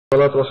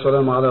والصلاة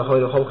والسلام على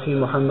خير خلقه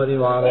محمد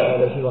وعلى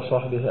آله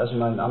وصحبه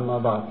أجمعين. أما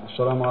بعد.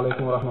 السلام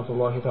عليكم ورحمة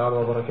الله تعالى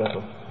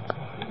وبركاته.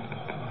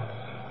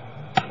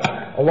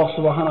 Allah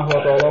subhanahu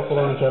wa ta'ala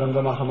Qur'on-i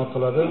Karimda marhamat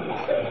qiladi.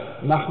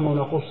 Nahnu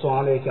naqussu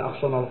alayka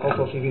ahsanal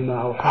qasasi bima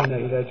awhayna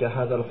ilayka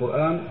hadzal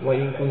Qur'an va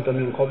in kunta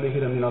min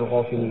qablihi laminal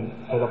ghafilin.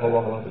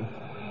 Sadaqallohul azim.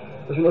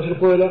 Shuni ochib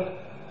qo'yinglar.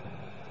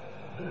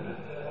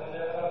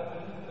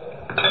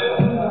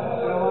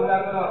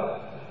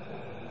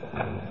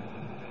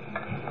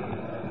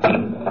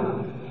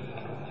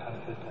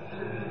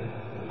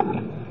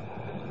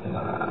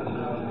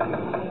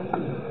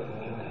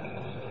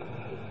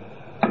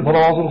 Bir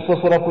hozir ruxsat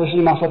so'rab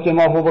qo'yishlik maqsadga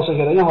muvofiq bo'lsa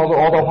kerak. Hozir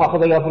odob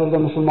haqida gapirildi,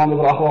 musulmonlik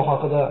bir axloq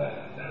haqida.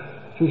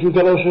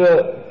 Chunki o'sha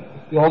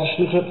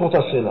yozishlikni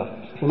to'tasizlar.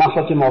 Shu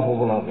maqsadga muvofiq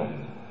bo'lardi.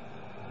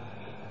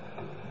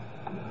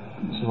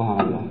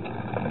 Subhanalloh.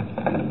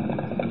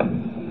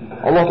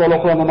 Alloh taolo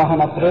Qur'onda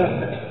marhamat qilib,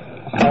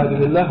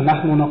 Astagfirullah,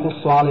 nahnu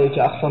naqussu alayka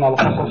ahsanal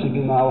qasasi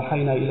bima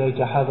awhayna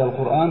ilayka hadzal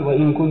Qur'an va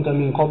in kunta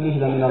min qablihi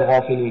laminal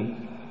ghafilin.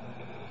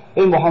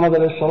 Ey Muhammad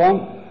alayhisalom,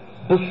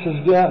 biz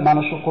sizga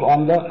mana shu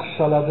Qur'onda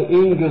qissalarning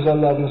eng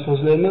go'zallarini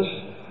so'zlaymiz,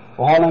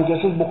 vaholanki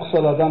siz bu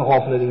qissalardan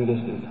g'ofil edingiz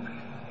deydi.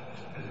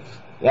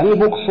 Ya'ni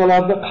bu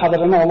qissalarning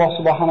qadrini Alloh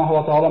subhanahu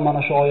va taolo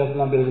mana shu oyat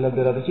bilan belgilab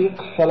beradiki,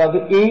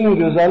 qissalarning eng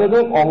go'zali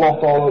deb Alloh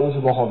taolo o'zi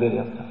baho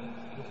beryapti.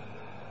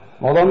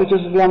 Modomiki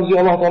siz bilan bizga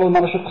Alloh taolo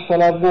mana shu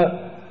qissalarni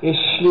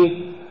eshitishlik,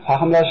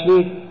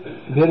 fahmlashlik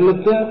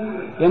berilibdi,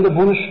 endi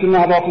buni shukrni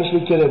ado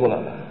qilishlik kerak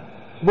bo'ladi.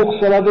 Bu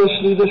qissalarni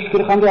eshitishlikda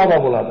shukr qanday ado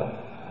bo'ladi?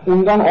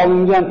 Undan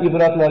olingan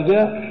ibratlarga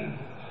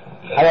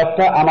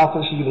hayotda amal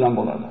qilishligi bilan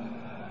bo'ladi.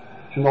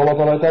 Shunda Alloh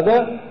taolo aytadi: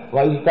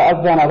 "Va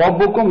izta'azzana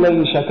robbukum la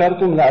in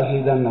shakartum la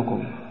azidannakum."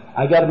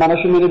 Agar mana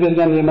shu meni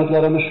bergan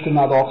ne'matlarimni shukrni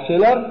ado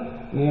qilsanglar,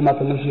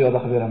 ne'matimni ziyoda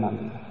qilib beraman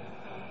dedi.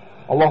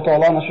 Alloh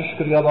taolo ana shu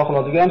shukrga ado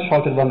qiladigan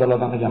shokir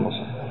bandalardan qilgan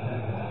bo'lsin.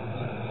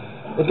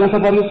 O'tgan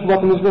safargi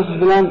suhbatimizda siz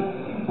bilan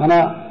mana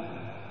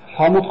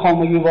Samud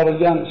qavmiga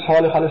yuborilgan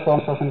Solih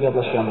alayhisalom haqida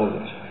gaplashgan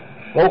bo'ldik.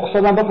 Va u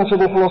qissadan bir qancha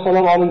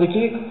xulosalar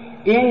olindiki,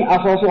 eng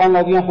asosiy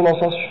olinadigan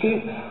xulosasi shuki,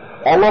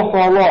 Alloh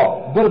taolo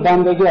bir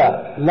bandaga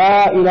la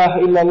ilaha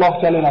illalloh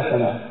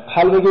kalimasini,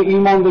 qalbiga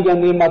iymon degan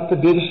ne'matni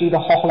berishlikni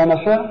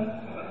xohlamasa,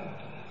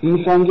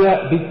 insonga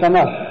bitta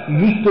emas,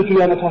 100 ta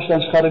tuyani toshdan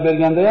chiqarib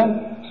berganda ham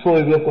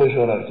so'yib yeb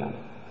qo'yishaverar ekan.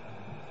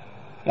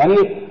 Ya'ni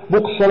bu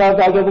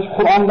qissalarda agar biz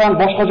Qur'ondan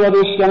boshqa joyda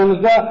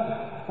eshitganimizda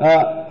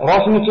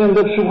rostmikin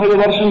deb shubhaga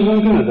borishimiz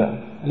mumkin edi.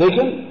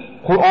 Lekin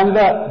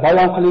Qur'onda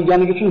bayon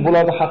qilinganligi uchun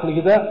bularning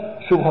haqligida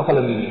shubha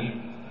qilinmaydi.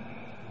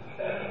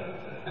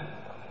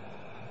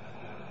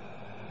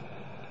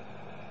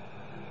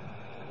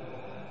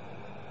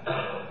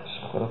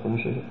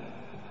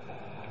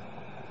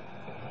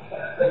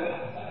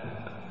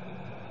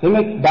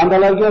 Demak,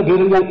 bandalarga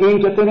berilgan eng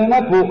katta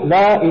ne'mat bu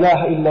la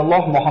ilaha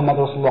illalloh Muhammad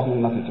rasululloh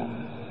ne'mati ekan.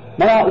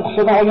 Mana u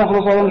qissadan olgan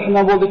xulosalarimiz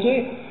shundan bo'ldiki,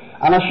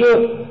 ana shu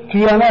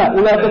tuyani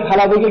ularning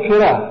talabiga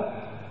ko'ra,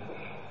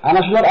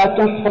 ana shular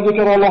aytgan sifatga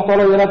ko'ra Alloh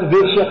taolo yaratib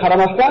berishiga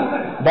qaramasdan,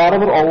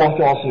 baribir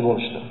Allohga osiy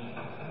bo'lishdi.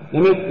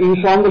 Demak,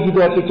 insonning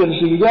hidoyatga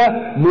kelishligiga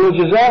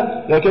mo'jiza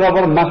yoki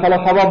bir masala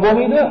sabab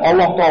bo'lmaydi,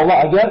 Alloh taolo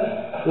agar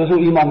o'zi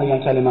iymon degan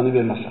kalimani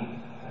bermasa.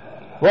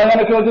 Va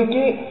yana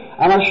ko'rdikki,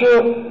 ana shu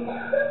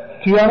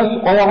tuyani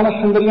oyog'ini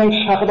sindirgan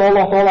kishi haqida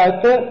Alloh taolo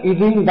aytdi: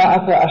 "Idin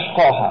ba'ata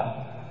ashqoha."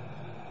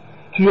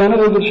 Tuyani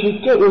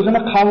o'ldirishlikka o'zini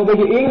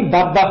qavmidagi eng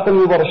badbaxtini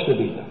yuborishdi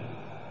deydi.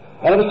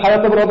 Ya'ni biz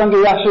hayotda bir odamga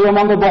yaxshi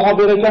yomonga baho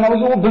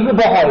berayotganimiz u bizning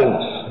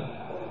bahoyimiz.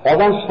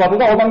 Odam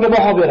sifatida odamga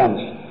baho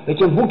beramiz.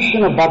 Lekin bu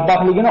kishining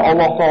badbaxtligini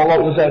Alloh taolo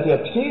o'zi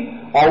aytayaptiki,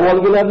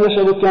 avvalgilarda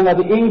yashab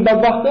o'tganlarning eng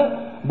badbaxti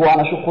bu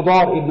ana shu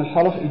Qudor ibn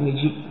Salif ibn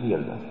Jib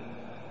deyildi.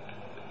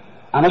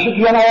 Ana shu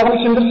tuyani oyog'ini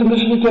kimdir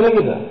sindirishligi kerak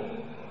edi.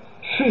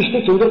 Shu ishni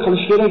kimdir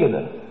qilish kerak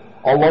edi.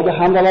 Allohga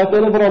hamdlar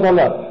aytaylik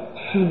birodarlar.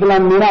 Siz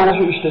bilan meni ana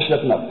shu ishda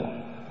ishlatmabdi.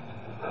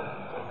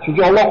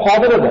 Chunki Alloh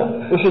qodir edi.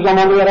 O'sha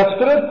zamonda yaratib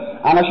turib,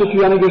 ana shu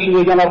tuyani go'shini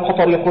yeganlar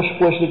qatoriga qo'shib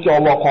qo'yishlikka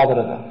Alloh qodir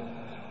edi.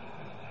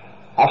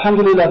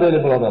 Alhamdulillah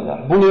deylik birodarlar.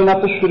 Bu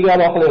ne'matni shukrga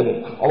ado qilaylik.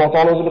 Alloh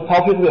taolo o'zi bir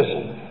tavfiq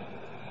bersin.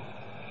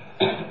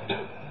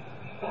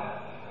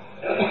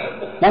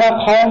 Mana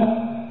qavm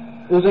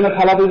o'zini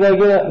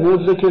talabidagi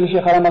mo'jiza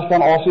kelishiga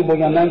qaramasdan osiy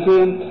bo'lgandan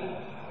keyin,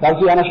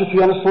 balki ana shu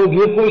tuyani so'yib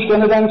yeb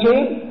qo'yishganidan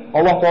keyin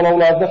Alloh taolo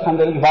ularni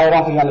qanday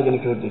vayron qilganligini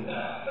ko'rdik.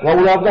 Va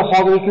ularda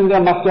hozirgi kunda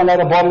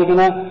maskanlari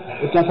borligini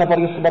o'tgan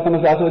safargi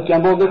suhbatimizda aytib o'tgan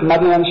bo'ldik.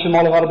 Madinaning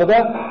shimoliy g'arbida,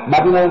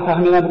 Madinadan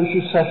taxminan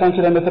 380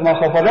 kilometr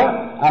masofada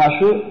ana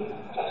shu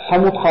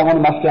Samud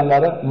qavmining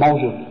maskanlari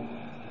mavjud.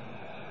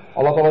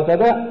 Alloh taolo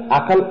aytadi: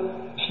 "Aql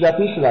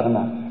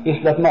ishlatmaysizlarmi?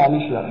 Eslatma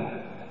olmaysizlarmi?"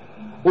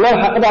 Ular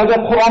haqida agar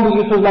Qur'on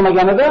bizga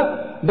so'zlamaganida,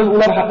 biz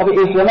ular haqida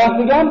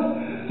eslamasdik ham,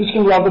 hech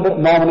kim ularni bir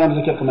nomini ham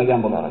zikr qilmagan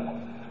bo'lar edi.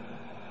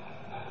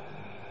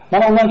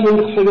 Mana undan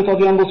keyingi qissaga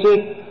o'tadigan bo'lsak,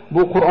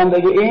 bu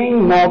Qur'ondagi eng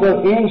nodir,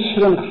 eng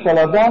shirin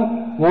qissalardan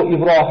bu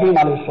Ibrohim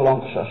alayhisalom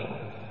qissasi.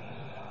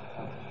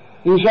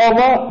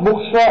 Inshaalloh bu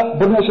qissa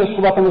bir necha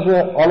suhbatimizni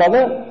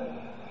oladi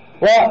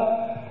va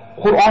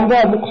Qur'onda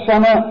bu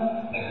qissani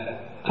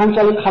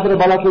qanchalik qadri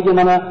balandligi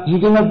mana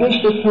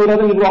 25 ta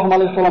surada Ibrohim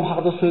alayhisalom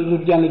haqida so'z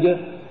yurganligi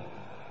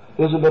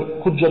o'zi bir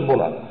hujjat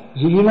bo'ladi.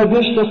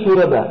 25 ta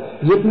surada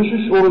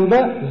 73 o'rinda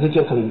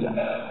zikr qilingan.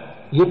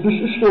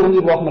 73 ta o'rinda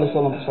Ibrohim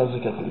alayhisalom qissasi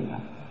zikr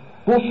qilingan.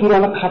 Bu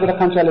suraning qadri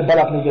qanchalik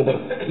balandligiga bir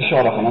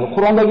ishora qiladi.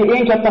 Qur'ondagi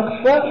eng katta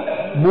qissa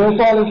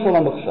Musa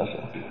alayhisalomning qissasi.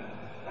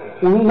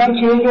 Undan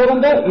keyingi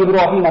o'rinda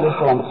Ibrohim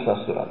alayhisalomning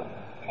qissasi turadi.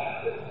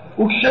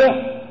 U kishi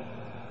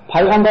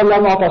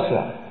payg'ambarlarning otasi,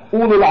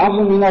 ulul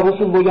azm minar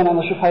rusul bo'lgan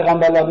ana shu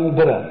payg'ambarlarning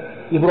biri,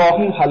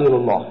 Ibrohim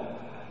Halilulloh.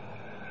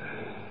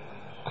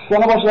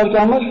 Qissani boshlar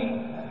ekanmiz.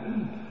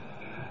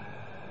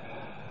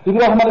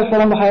 Ibrohim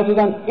alayhisolamning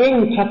hayotidan eng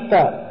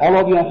katta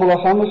oladigan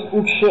xulosamiz, u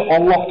kishi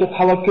Allohga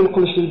tavakkul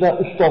qilishlikda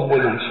ustoz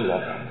bo'lgan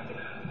kishilar.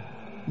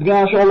 Bugun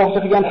ana shu Allohga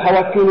qilgan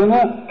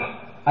tavakkulini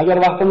agar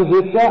vaqtimiz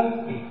yetsa,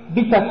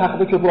 bitta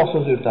haqida ko'proq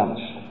so'z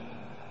yuritamiz.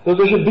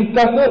 O'zi shu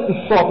bittasi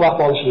ustoz vaqt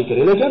olishi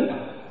kerak. Lekin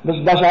biz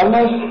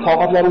basharmiz,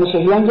 toqatlarimiz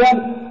cheklangan,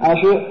 ana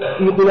shu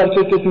uyqular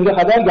kelib ketgunga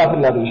qadar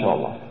gapiriladi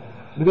inshaalloh.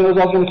 Bugun o'z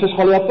ozgina kech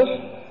qolyapmiz.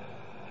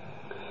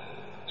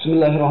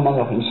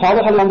 Bismillahirrohmanirrohim.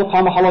 Solih Allohning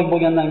qavmi halok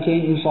bo'lgandan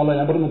keyin insonlar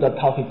yana bir muddat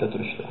tavhidda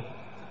turishdi.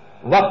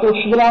 Vaqt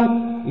o'tishi bilan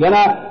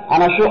yana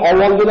ana shu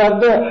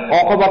avvalgilarni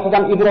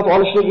oqibatidan ibrat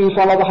olishlik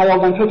insonlarning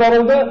hayoldan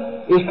ko'tarildi,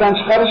 esdan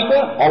chiqarishdi.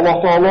 Alloh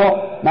taolo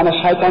mana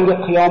shaytonga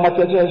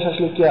qiyomatgacha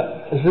yashashlikka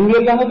izn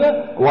bergan edi,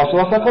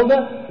 vasvasa qildi,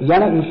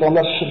 yana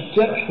insonlar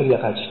shirkka, kufrga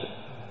qaytishdi.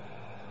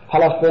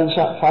 Falastin,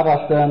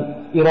 Falastin,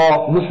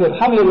 Iroq, Misr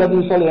hamma yerlarda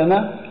insonlar yana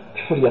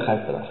kufrga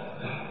qaytdilar.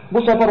 Bu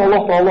safar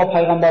Alloh taolo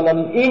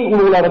payg'ambarlarning eng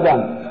ulug'laridan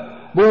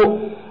bu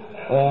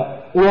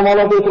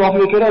ulamolarning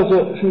e'tirofiga ko'ra o'zi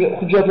shunga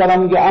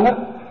hujjatlarimga aniq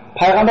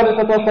payg'ambar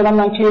sollallohu alayhi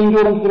vasallamdan keyingi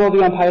o'rinda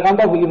turadigan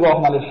payg'ambar bu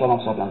Ibrohim alayhisalom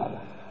hisoblanadi.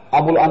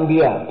 Abul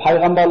Anbiya,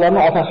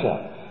 payg'ambarlarning otasi.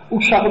 U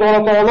kishi haqida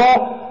Alloh taolo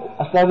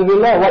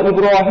astagfirullah va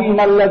Ibrohim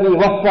allazi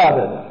vaffa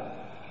dedi.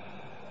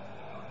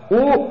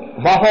 U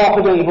vafo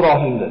qilgan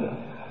Ibrohim dedi.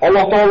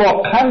 Alloh taolo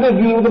qanday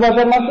buyruqni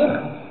bajarmasin,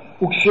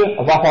 u kishi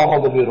vafo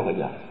qildi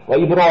buyrug'iga. Va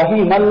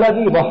Ibrohim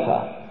allazi vaffa.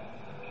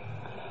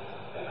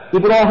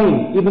 Ibrohim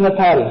ibn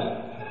Tarix,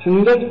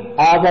 shuningdek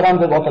Azaram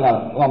deb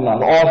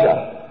nomlanadi. Ozar.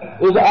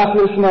 O'zi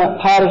asli ismi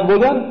Tarix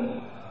bo'lgan.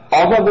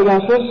 Ozar degan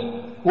so'z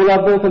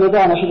ularning tilida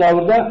ana shu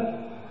davrda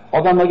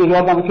odamlarga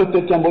yordami ko'p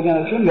ketgan bo'lgani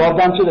uchun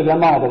yordamchi degan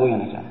ma'noda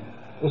bo'lgan ekan.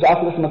 O'zi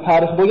asli ismi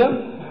Tarix bo'lgan,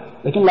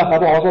 lekin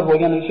laqabi Ozar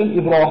bo'lgani uchun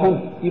Ibrohim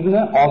ibn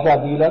Ozar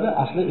deyiladi.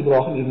 Asli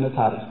Ibrohim ibn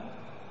Tarix.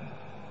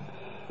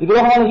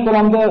 Ibrohim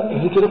alayhisolamning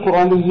zikri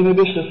Qur'onda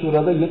 25 ta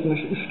surada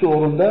 73 ta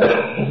o'rinda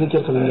zikr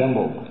qilingan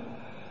bo'ldi.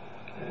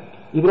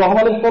 Ibrohim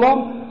alayhisalom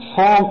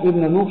Som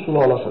ibn Nuh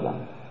sulolasidan.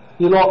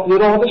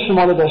 Iroqda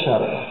shimolida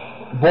yashardi.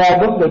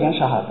 Bobil degan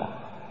shaharda.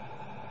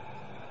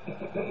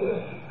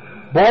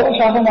 Bobil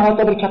shahri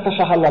nihoyatda bir katta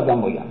shaharlardan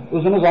bo'lgan.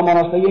 O'zini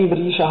zamonasidagi eng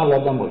birinchi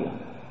shaharlardan bo'lgan.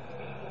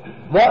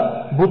 Va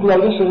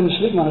butlarga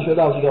sig'inishlik mana shu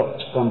yerda avjiga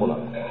chiqqan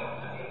bo'ladi.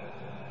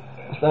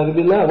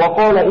 Astagfirullah va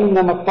qala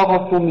innama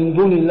taqattum min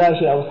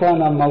dunillahi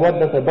awsana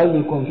mawaddata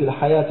baynikum fil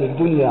hayati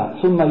dunya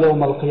thumma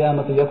yawmal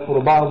qiyamati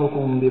yakfuru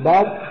ba'dukum bi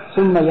ba'd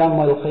thumma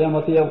yawmal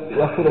qiyamati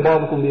yakfuru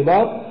ba'dukum bi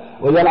ba'd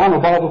va yal'anu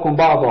ba'dukum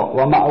ba'da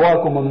va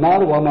ma'wakum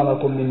an-nar va ma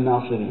lakum min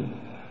nasirin.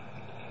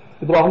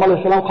 Ibrohim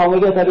alayhisalom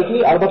qavmiga aytadiki,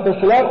 albatta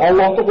sizlar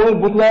Allohni qo'yib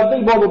butlarga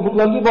ibodat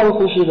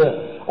qilishni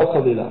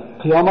o'qidinglar.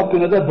 Qiyomat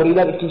kunida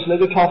biringlar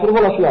ikkinchilarga kofir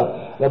bo'lasizlar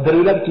va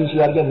biringlar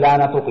ikkinchilarga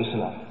la'nat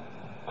o'qiysizlar.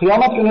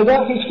 Qiyomat kunida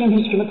hech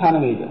kimni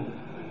tanimaydi.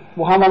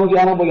 Bu hammamizga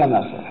aniq bo'lgan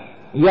narsa.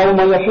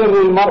 Yawma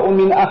yafirrul mar'u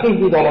min akhihi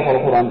deydi Alloh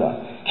taolo Qur'onda.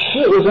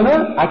 Kishi o'zini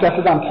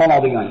akasidan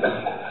tonadigan.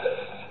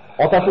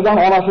 Otasidan,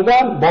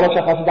 onasidan, bola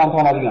chaqasidan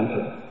tonadigan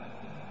kun.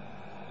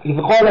 إذ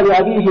قال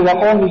لأبيه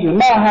وقومه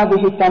ما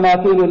هذه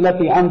التماثيل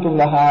التي أنتم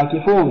لها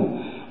عاكفون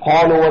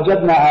قالوا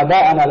وجدنا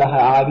آباءنا لها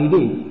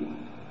عابدين.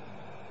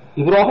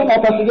 İbrahim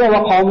otasiga va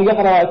qavmiga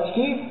qarab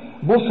aytdiki,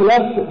 bu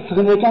sizlar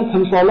sig'inayotgan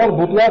timsollar,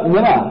 butlar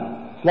nima?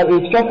 Sizlar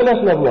e'tikof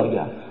qilasizlar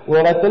bularga.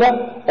 Ular aytdilar,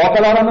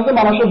 otalarimizni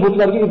mana shu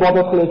butlarga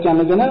ibodat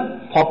qilayotganligini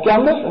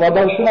topganmiz va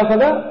shu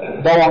narsada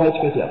davom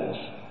etib ketyapmiz.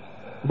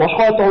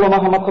 Boshqa oyatda Alloh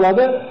marhamat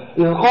qiladi,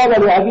 إذ قال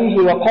لأبيه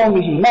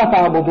وقومه ما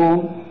تعبدون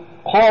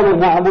قالوا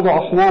نعبد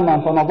أصناما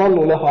فنظل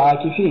له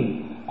عاكفين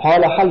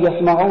قال هل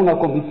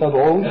يسمعونكم إذ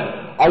تدعون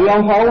أو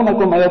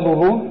ينفعونكم أو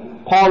يضرون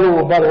قالوا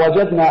بل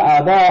وجدنا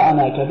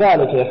آباءنا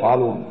كذلك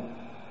يفعلون.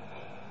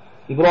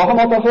 İbrahim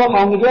otasi va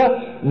qavmiga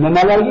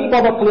nimalarga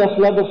ibodat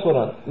qilyapsizlar deb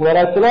so'radi. Ular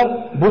aytdilar,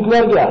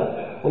 butlarga.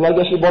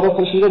 Ularga ibodat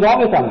qilishga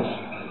davom etamiz.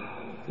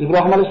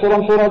 Ibrohim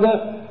alayhisalom so'radi,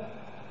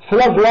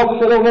 sizlar duo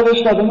qilsalar ular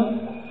eshitadimi?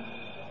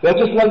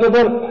 Yoki sizlarga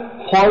bir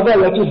foyda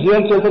yoki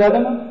ziyon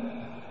keltiradimi?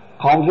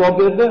 Qavm javob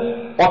berdi,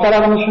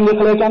 otalarimiz shunday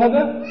qilayotgan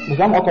edi, biz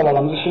ham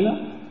otalarimiz ishini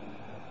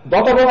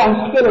ota-bobomiz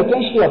qilib kelayotgan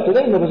ishlayapti-da,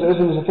 endi biz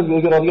o'zimizni tilga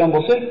o'giradigan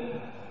bo'lsak,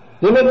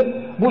 demak,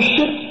 bu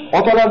shirk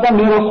otalardan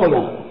meros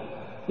qolgan.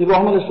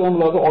 Ibrohim alayhisalom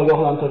ularni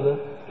ogohlantirdi.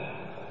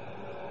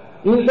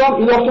 Inson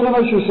ilohga nima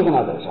uchun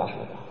sig'inadi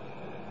aslida?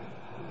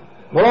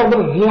 Biror bir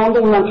ziyonni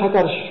undan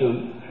qaytarish uchun,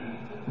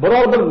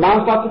 biror bir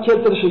manfaatni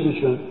keltirish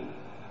uchun.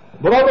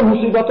 Birovning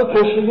musibatni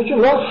to'sishlik uchun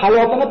va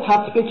hayotini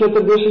tartibga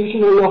keltirib berishlik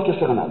uchun Allohga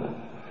sig'inadi.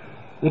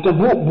 Lekin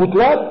bu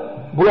butlar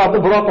bularni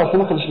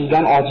birortasini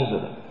qilishlikdan ojiz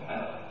edi.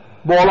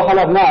 Bu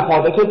aloqalar na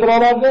foyda keltira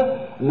oladi,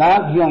 na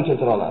ziyon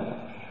keltira oladi.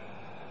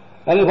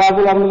 Ya'ni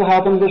ba'zilarimiz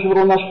hayotimizda shu bir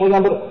o'rnashib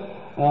qolgan bir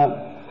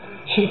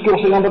shirkka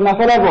o'xshagan bir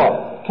narsalar bor.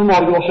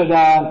 Tumorga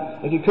o'xshagan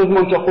yoki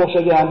ko'zmonchoqqa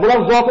o'xshagan. Bular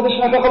zotida hech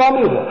narsa qila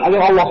olmaydi, agar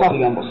Alloh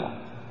saqlagan bo'lsa.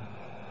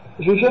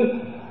 Shuning uchun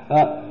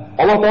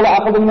Alloh taolo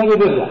aqlni nimaga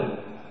bergan?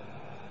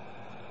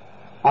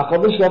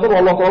 Aqlni ishlatib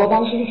Alloh taolo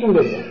tanishlik uchun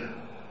bergan.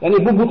 Ya'ni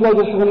bu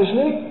butlarga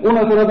sig'inishlik, u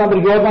narsalardan bir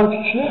yordam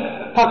kutishlik,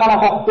 taqana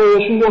qoqib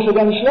qo'yish, shunga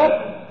o'xshagan ishlar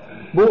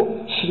bu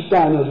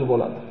shirkdan o'zi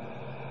bo'ladi.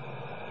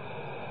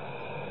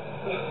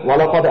 Va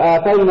laqad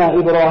atayna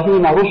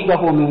Ibrohima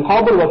rushdahu min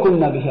qabl va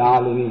kunna bihi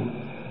alimin.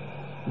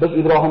 Biz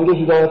Ibrohimga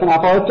hidoyatini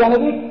ato etgan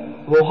edik,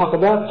 bu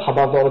haqida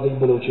xabardor edik,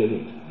 biluvchi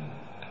edik.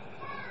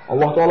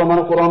 Alloh taolo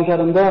mana Qur'oni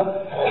Karimda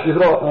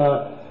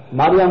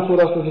Maryam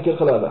surasida zikr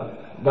qiladi.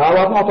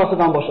 Da'vatni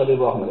otasidan boshladi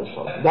Ibrohim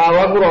alayhisalom.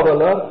 Da'vat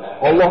birodarlar,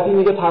 Alloh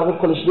diniga targ'ib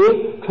qilishlik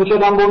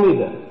ko'chadan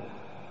bo'lmaydi.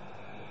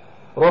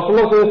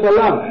 Rasululloh sollallohu alayhi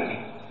vasallam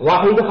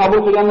vahiyni qabul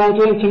qilgandan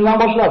keyin kimdan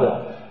boshladi?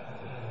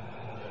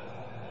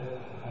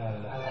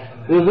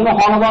 O'zini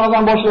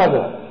xonadonidan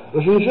boshladi.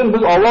 Shuning uchun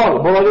biz avval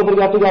birovga bir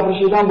gapni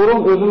gapirishdan burun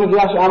o'zimiz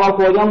yaxshi amal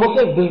qilgan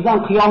bo'lsak, bizdan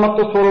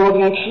qiyomatda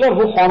so'raladigan kishilar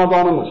bu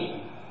xonadonimiz.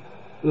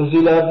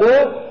 O'zingizlarni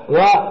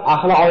va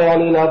ahli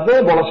ayolinglarni,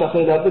 bola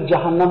chaqanglarni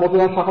jahannam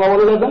o'tidan saqlab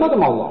olinglar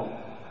demadimi Alloh?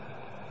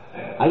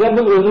 Agar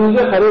biz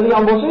o'zimizga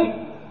qaraydigan bo'lsak,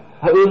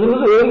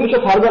 o'zimizni o'rgicha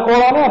tarbiya qila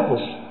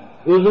olmayapmiz.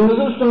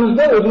 O'zimizni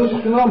ustimizda o'zimiz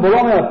hukmron bo'la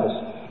olmayapmiz.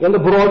 Endi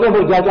birovga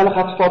bir gajani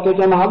qattiq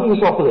tortayotgan mahalda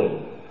insof qilaylik.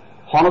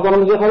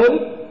 Xonadonimizga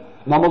qaraylik.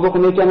 Namoz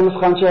o'qimayotganimiz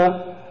qancha,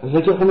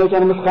 zikr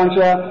qilmayotganimiz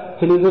qancha,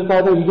 televizor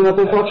taydan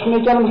 20 soat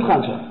chiqmayotganimiz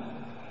qancha.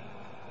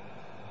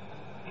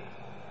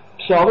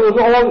 Sho'g'i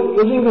o'zi avval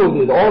o'zingga ur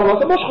deydi,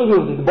 olmasa boshqaga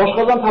ur deydi.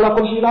 Boshqadan talab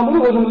qilishdan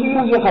burun o'zimizni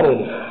uyimizga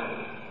qaraylik.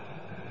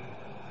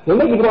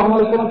 Demak, Ibrohim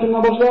alayhisalom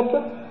kimdan boshlayapti?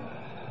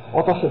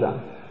 Otasidan.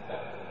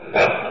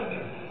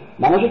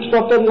 Mana shu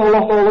kitobda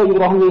Alloh taolo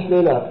Ibrohimni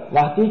eslaylar.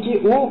 Vaqtiki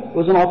u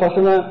o'zini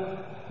otasini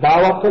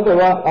da'vat qildi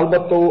va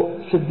albatta u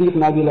siddiq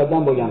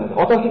nabiylardan bo'lgan edi.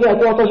 Otasiga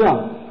aytdi: "Otajon,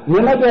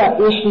 nimaga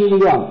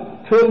eshitmaydigan,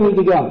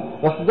 ko'rmaydigan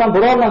va sizdan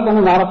biror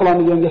narsani nari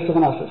qilolmayganga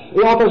sig'inasiz?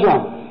 Ey otajon,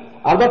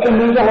 albatta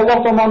menga Alloh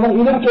tomonidan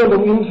ilm keldi,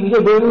 bu ilm sizga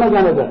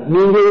berilmagan edi.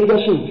 Menga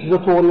ergashing, sizga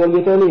to'g'ri yo'lga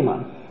yetalayman.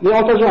 Ey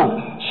otajon,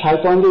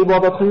 shaytonga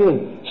ibodat qilmang.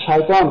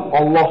 Shayton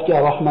Allohga,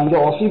 Rahmonga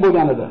osiy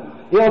bo'lgan edi.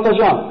 Ey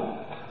otajon,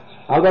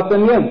 albatta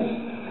men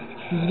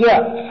sizga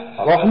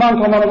Rahmon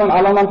tomonidan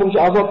alamlantiruvchi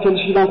azob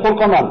kelishidan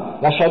qo'rqaman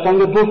va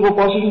shaytonga do'st bo'lib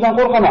qolishingizdan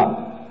qo'rqaman."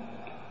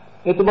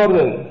 E'tibor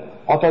bering.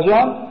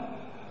 Otajon,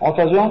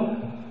 otajon,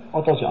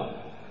 otajon.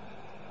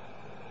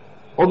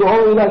 Ud'u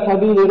ila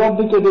sabili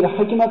robbika bil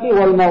hikmati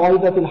wal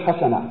maw'izatil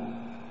hasana.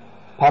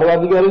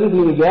 Parvardigoring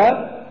diniga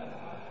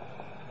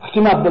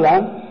hikmat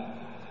bilan,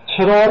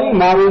 chiroyli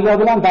ma'ruza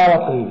bilan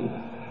da'vat qiling.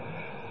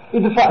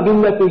 Idfa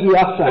billati hi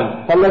ahsan,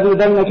 fallazi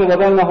baynaka va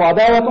baynahu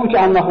adawatun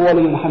ka'annahu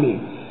waliyyun hamim.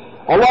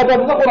 Alloh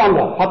aytadi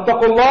Qur'onda: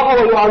 "Fattaqulloha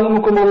va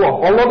yu'allimukumulloh."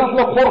 Allohdan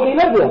sizlar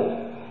qo'rqinglar deb,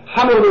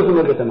 hamma o'zini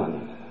o'rgataman.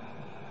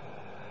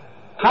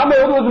 Hamma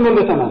o'zini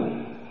o'rgataman.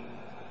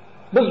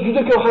 Biz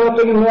juda ko'p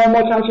hayotdagi muammo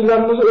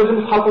kamchiliklarimizni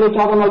o'zimiz hal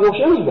qilayotgan odamlarga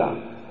o'xshaymiz-da.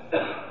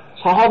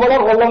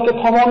 Sahobalar Allohga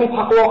tamomiy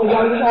taqvo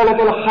qilganligi uchun Alloh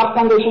taolo har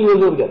qanday ishni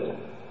o'zi o'rgatdi.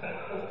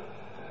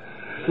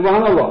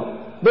 Subhanalloh.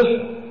 Biz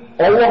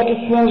Allohga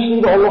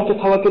suyanishlikni, Allohga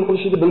tavakkul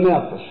qilishni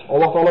bilmayapmiz.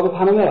 Alloh taologa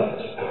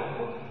tanimayapmiz.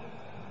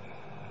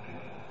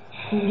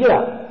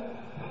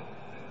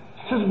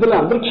 Siz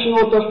bilan bir kishining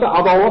o'rtasida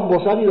adovat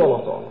bo'lsa, deydi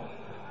Alloh taolo,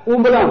 u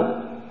bilan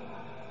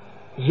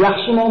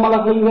yaxshi muomala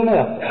qiling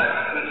demayapti.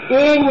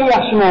 Eng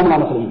yaxshi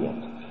muomalani qiling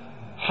deyapti.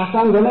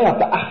 Hasan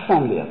demayapti,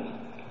 ahsan deyapti.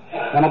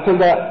 Yana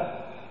tilda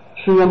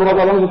shunga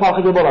birodarlarimiz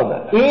farqiga bo'ladi.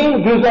 Eng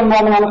go'zal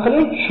muomalani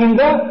qiling,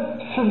 shunda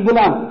siz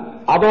bilan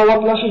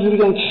adovatlashib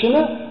yurgan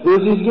kishini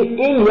o'zingizga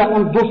eng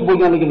yaqin do'st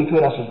bo'lganligini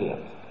ko'rasiz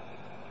deyapti.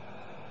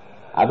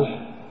 Hadis.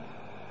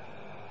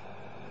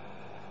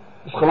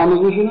 Biz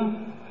qilamizmi shuni?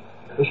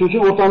 Shuning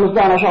uchun o'rtamizda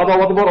ana shu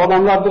adovati bor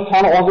odamlarning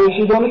soni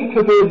ozayishidan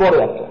ko'payib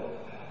boryapti.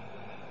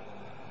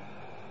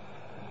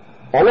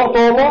 Alloh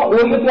taolo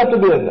o'rgatyapti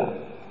bu yerda.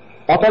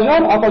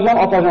 Otajon, otajon,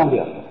 otajon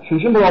deyapti. Shuning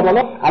uchun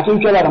birodarlar,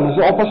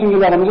 aka-ukalarimizni,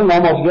 opa-singillarimizni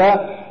namozga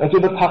yoki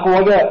bir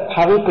taqvoga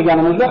targ'ib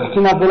qilganimizda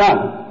hikmat bilan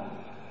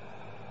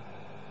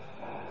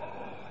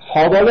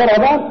savdogar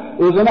odam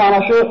o'zini ana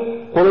shu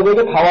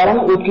qo'lidagi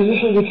tovarini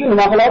o'tkazish uchun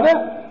nima qiladi?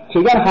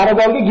 Kelgan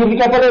xaridorga girdi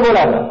kapalak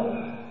bo'ladi.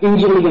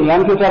 Injirligini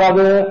ham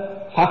ko'taradi,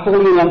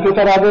 sassiqligini ham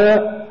ko'taradi.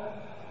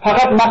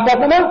 Faqat maqsad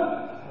nima?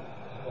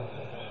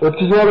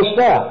 O'tkazib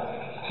olishda.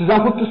 Sizdan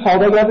xuddi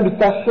savdogarning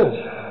bittasisiz.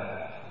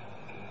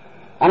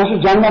 Ana shu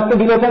jannatda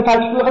biletini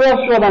taklif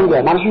qilyapsiz shu odamga.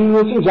 Mana shu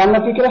yo'l uchun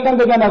jannatga kirasan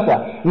degan narsa.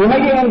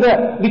 Nimaga endi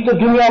bitta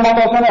dunyo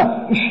matosini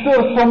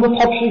 3-4 so'mda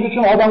topishlik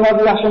uchun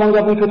odamlarga yaxshiman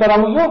gapni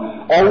ko'taramiz-ku?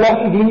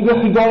 Allohning diniga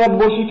hidoyat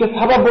bo'lishiga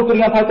sabab bo'lib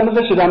turgan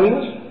paytimizda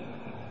chidamaymiz.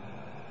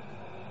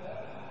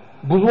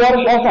 Buzib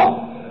olish oson.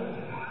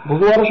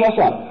 Buzib yuborish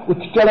oson, u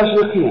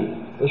tikkalashlik qiyin.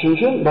 O'shuning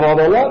uchun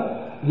birodarlar,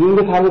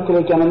 dinga targ'ib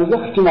qilayotganimizda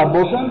hikmat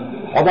bo'lsin,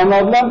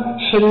 odamlar bilan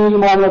shirin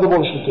muomalada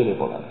bo'lishlik kerak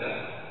bo'ladi.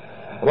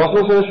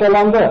 Rasululloh sollallohu alayhi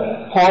vasallamda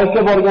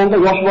Toifga borganda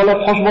yosh bola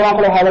toshbo'ron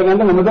qilib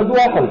haydaganda nimadir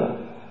duo qildi.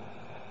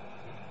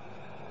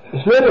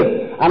 Eslaylik,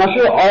 ana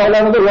shu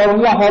oyoqlarida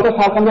yorilgan holda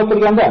salqinda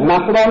o'tirganda,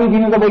 Nasroniy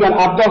dinida bo'lgan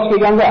Abdulloh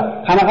kelganda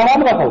qanaqa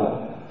muomala qildi?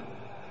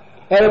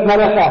 Evet,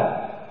 malaka.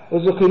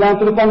 O'zi qiylanib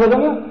turibman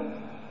dedimi?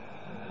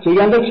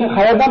 Kelganda kim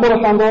qayerdan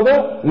bo'lasan dedi?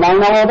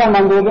 Naynavodan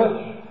dedi.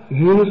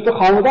 Yunusning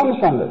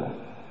qavmidanmisan dedi.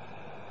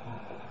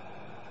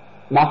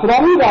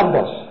 Nasroniy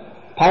Abdulloh.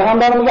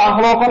 Payg'ambarimizning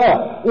axloqini,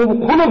 u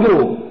qulidir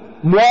u.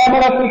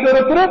 Muomalasini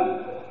ko'rib turib,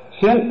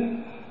 sen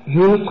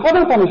Yunusni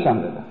qadar taniysan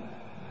dedi.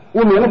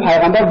 U meni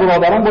payg'ambar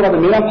birodarim bo'ladi,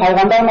 men ham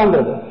payg'ambarman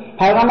dedi.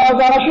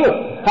 Payg'ambarimiz ana shu,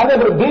 qanday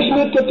bir 5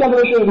 minut ketganda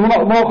o'sha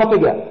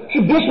muloqotiga, shu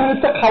 5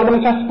 minutda qalbini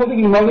kasb qildi,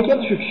 iymonga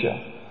keldi shu kishi.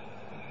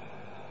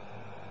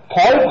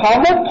 Toif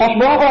qavmi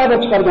toshbo'ron qilib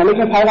chiqargan,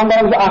 lekin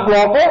payg'ambarimizning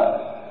axloqi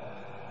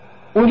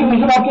unga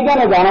hujum olib kelgan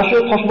edi. Ana shu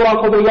toshbo'ron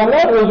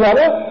qildirganlar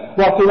o'zlari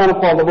voqelanib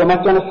qoldi. Bu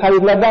Makkaning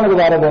sayyidlaridan edi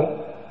baribir.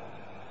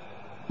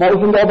 Ma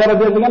uzunga olib borib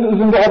berganda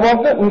uzunga olib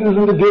bordi, unga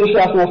uzunga berish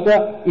asnosida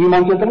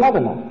iymon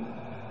keltirmadimi?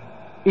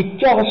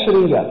 Ikki og'iz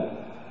shirin gap.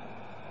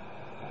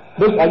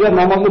 Biz agar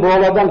namozli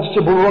birovlardan ichi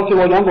burroq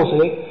kelib olgan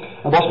bo'lsak,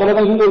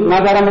 boshqalardan shunday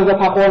nazarimizda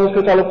taqvomiz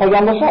ko'tarilib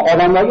qolgan bo'lsa,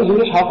 odamlarga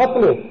shunday shafqat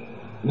qilaylik.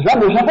 Bizlar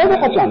bo'shataylik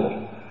qachondir.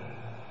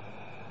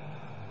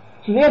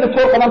 Siz endi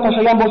 4 qadam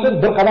tashlagan bo'lsangiz,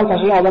 1 qadam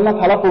tashlagan odamdan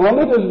talab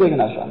qilolmaysiz o'zidagi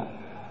narsani.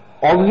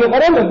 Oldingizga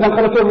qarang, bizdan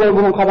 44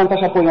 burun qadam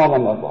tashlab qo'ygan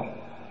odamlar bor.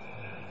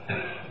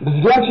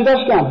 Bizga ham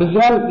chidashgan,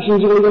 bizga ham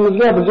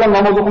shinjiligimizga, bizga ham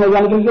namoz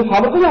o'qimaganligimizga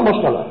sabr qilgan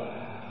boshqalar.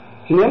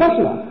 Shunday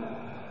emasmi?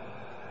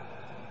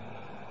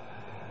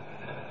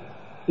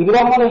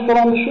 Ibrohim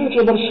alayhisolamning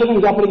shuncha bir shirin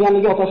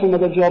gapirganligiga otasi nima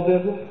deb javob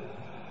berdi?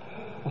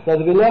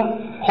 Astagfirullah.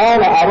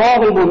 Qala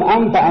aragibun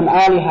anta an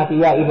alihati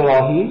ya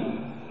Ibrohim,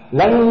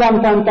 lan lam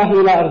tantahi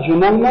la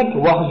arjumannak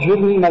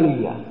wahjurni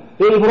maliya.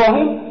 Ey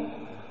Ibrohim,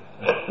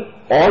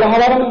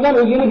 olihalarimizdan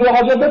o'zingni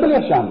behojat deb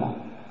bilyapsanmi?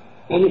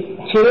 Ya'ni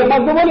kerak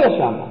emas deb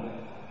olyapsanmi?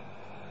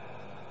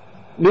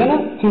 Meni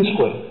tinch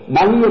qo'y.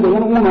 Maliya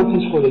degan umuman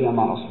tinch qo'y degan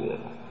ma'nosida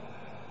edi.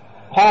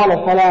 Qala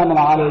salamun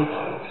alayk.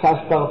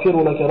 Astaghfiru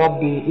laka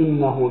robbi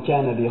innahu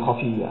kana bi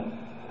khafiya.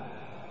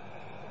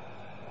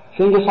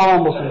 Senga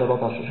salom bo'lsin deb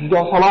otasi. Sizga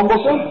salom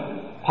bo'lsin.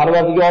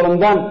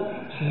 Parvardigorimdan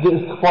sizga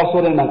istig'for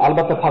so'rayman.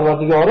 Albatta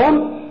Parvardigorim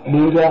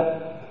menga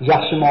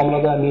yaxshi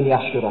muomalada meni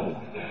yaxshi ko'radi.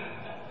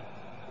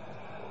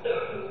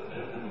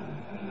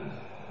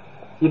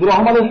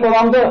 Ibrohim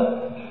alayhisolamni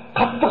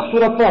qattiq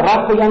suratda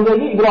rad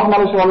qilgandagi Ibrohim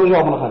alayhisolamning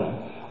javobini qarang.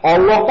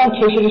 Allohdan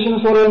kechirishini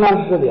so'rayman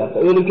sizga deyapti.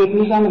 O'lib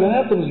ketmaysanmi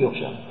demayapti bizga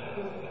o'xshab.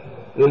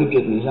 O'lib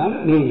ketmaysanmi?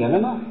 Menga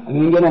nima?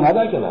 Menga nima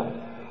akalar?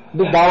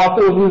 Biz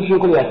da'vatni o'zimiz uchun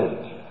qilyapmiz.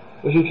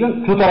 O'shuning uchun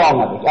ko'tara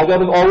olmadik. Agar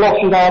biz Alloh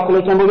uchun da'vat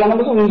qilayotgan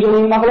bo'lganimizda, unga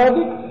nima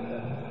qilardik?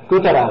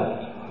 Ko'tarardik.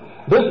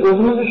 Biz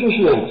o'zimiz uchun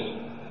ishlaymiz.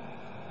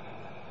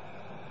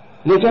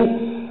 Lekin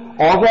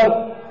hozir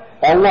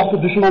Allohning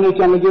dushmani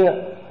ekanligi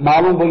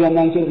ma'lum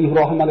bo'lgandan keyin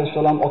Ibrohim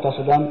alayhisalom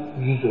otasidan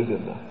yuz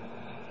o'girdi.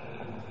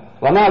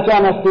 وما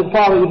كان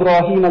استغفار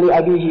إبراهيم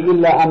لأبيه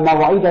إلا عن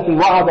موعدة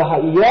وعدها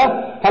إياه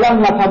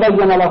فلما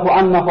تبين له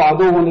أنه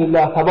عدو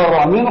لله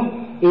تبرأ منه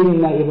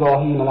إن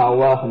إبراهيم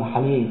لأواه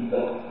حليم.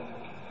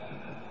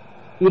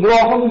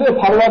 İbrahim'de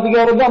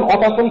Parvardigoridan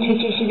otasini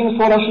kechirishligini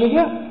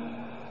so'rashligi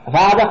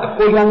va'da qilib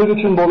qo'yganligi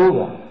uchun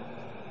bo'ldi.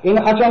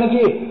 Endi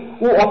qachonki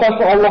u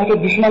otasi Allohga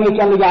dushman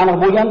ekanligi aniq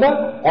bo'lganda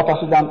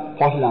otasidan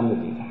poklanadi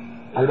deydi.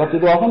 Albatta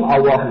Ibrohim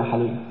Allohni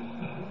halim.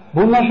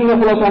 Bundan shunday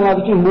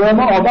xulosalanadiki,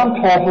 mo'min odam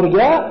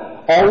kofirga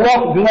Alloh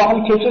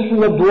gunohini kechirsin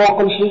deb duo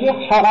qilishligi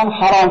shar'an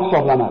harom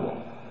hisoblanadi.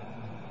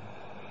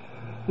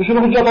 Shuni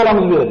hujjat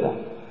olamiz bu yerda.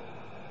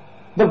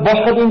 Bir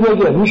boshqa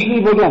dindagi mushrik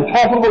bo'lgan,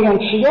 kofir bo'lgan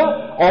kishiga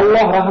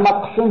Alloh rahmat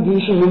qilsin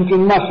deyishi mumkin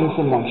emas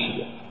musulmon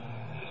kishiga.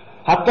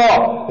 Hatto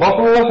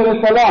Rasululloh sollallohu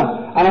alayhi vasallam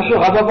ana shu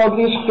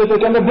g'azotlarga chiqib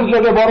ketayotganda bir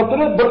joyga borib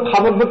turib, bir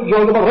qabr bir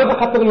joyga borib rosa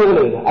qattiq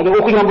yig'laydi. Agar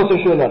o'qigan bo'lsa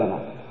shu yerlarini.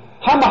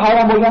 Hamma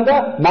hayron bo'lganda,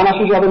 mana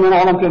shu joyda meni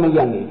olam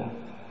ko'milgan deydi.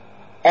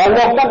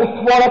 Allohdan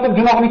istig'for etib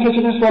gunohini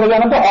kechirishni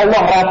so'raganimda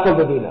Alloh rad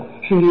qildi deydi.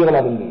 Shunga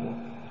yig'ladim deydi.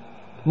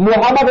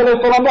 Muhammad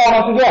alayhisolamning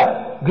onasiga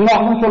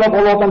gunohini so'rab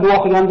Allohdan duo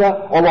qilganda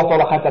Alloh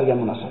taolo qaytargan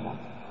bu narsani.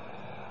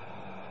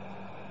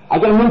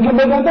 Agar mumkin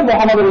bo'lganda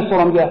Muhammad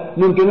alayhisolamga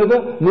mumkin edi,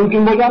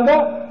 mumkin bo'lganda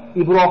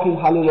Ibrohim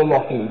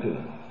halilullohga mumkin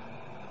edi.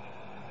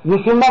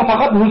 Musulmon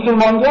faqat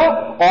musulmonga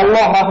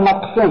Alloh rahmat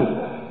qilsin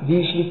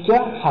deyishlikka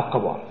haqqi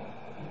bor.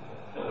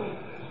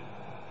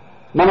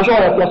 Mana shu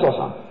oyatga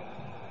asosan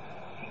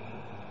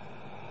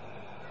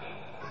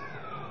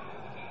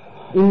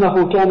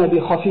innahu kana bi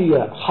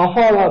khafiya.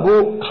 Xafola bu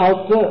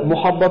qalbni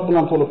muhabbat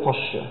bilan to'lib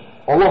toshishi.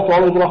 Alloh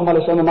taolo Ibrohim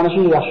alayhisolamni mana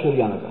shunday yaxshi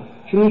ko'rgan edi.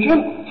 Shuning uchun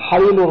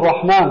Halilur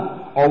Rahman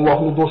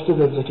Allohning do'sti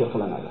deb zikr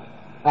qilinadi.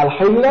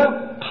 Al-Hayla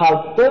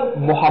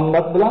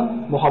qalbni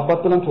muhabbat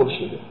bilan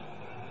to'lishligi.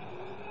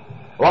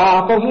 Va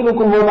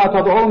a'tazilukum wa ma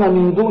tad'una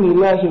min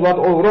dunillahi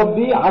wad'u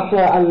robbi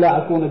asa alla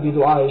akuna bi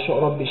du'a'i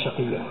robbi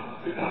shaqiyya.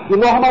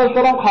 Ibrohim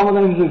alayhisalom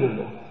qavmidan yuz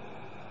o'girdi.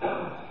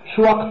 Shu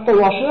vaqtda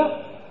yoshi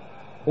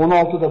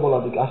 16 da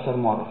bo'ladi asr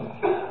muoriflar.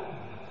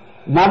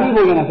 Nabiy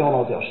bo'lgan ekan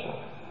 16 yoshda.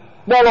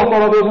 Bu Alloh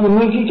taolo o'zini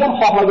mulki ekan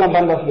xohlagan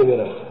bandasiga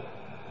beradi.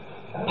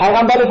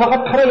 Payg'ambarlik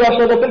faqat 40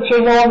 yoshda turib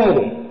cheklab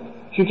olmaydi.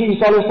 Chunki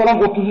Iso alayhisalom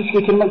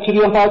 33 ga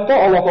kirgan paytda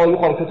Alloh taolo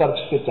yuqori ko'tarib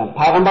chiqib ketgan.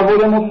 Payg'ambar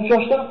bo'lgan 33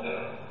 yoshda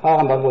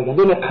payg'ambar bo'lgan.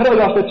 Demak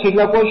 40 yoshda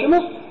cheklab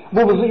qo'yishimiz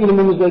bu bizning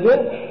ilmimizdagi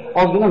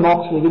ozgina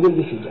noqisligi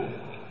belgisi ekan.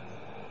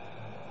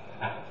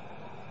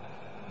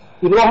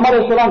 Ibrohim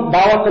alayhisalom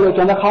da'vat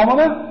qilayotganda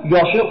qavmini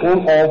yoshi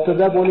 16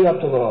 da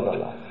bo'lyapti,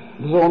 birodarlar.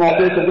 Biz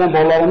 16 ga kirgan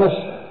bolalarimiz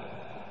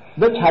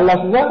da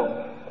kallasida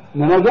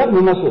nima gap,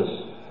 nima so'z?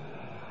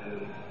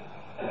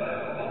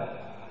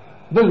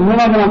 Biz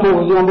nima bilan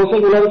to'g'izgan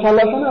bo'lsak, ular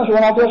kallasini shu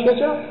 16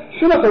 yoshgacha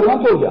shunaqa bilan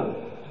to'lgan.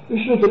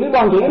 3 litrli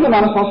bankaga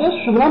nimani solsangiz,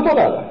 shu bilan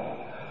to'ladi.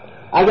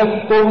 Agar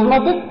siz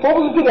to'g'izmasangiz,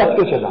 to'g'izib ketadi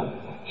ko'chadan.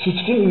 Hech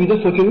kim uyda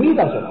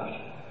so'kinmaydi akalar.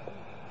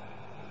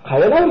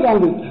 Qayerdan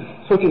o'rgandik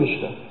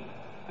so'kinishni?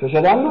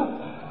 Ko'chadanmi?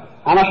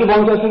 Ana shu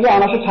bankasiga,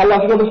 ana shu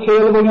kallasiga biz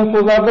kerak bo'lgan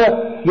so'zlarni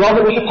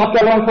yozib o'sha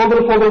papkalarni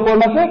to'ldirib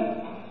qo'ymasak,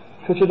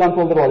 ko'chadan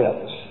to'ldirib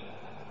olyapmiz.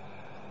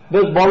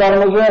 Biz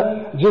bolalarimizni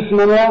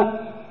jismini,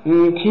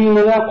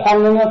 kiyimini,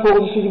 qonini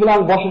to'g'rishligi bilan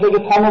boshidagi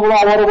tomi bilan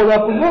ovora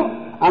bo'lyapmiz-ku,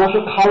 ana shu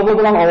qalbi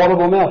bilan ovora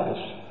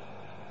bo'lmayapmiz.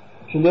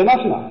 Shunday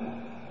emasmi?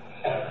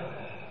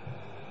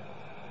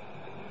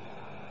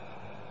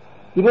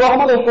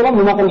 Ibrohim alayhisalom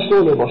nima qilishni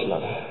o'ylay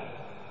boshladi.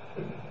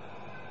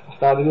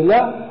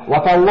 Astagfirullah va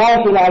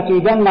tallahi la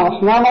aqidanna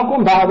asnamakum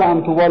ba'da an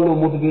tuwallu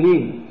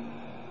mudbirin.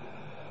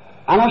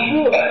 Ana shu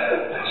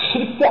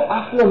shirkda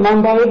asli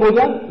manbai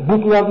bo'lgan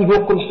butlarni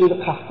yo'q qilishni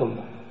qasd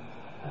qildi.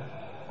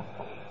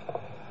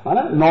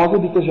 Mana nozi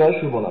bitta joyi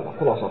shu bo'ladi,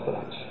 xulosa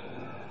qilamiz.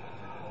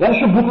 Ya'ni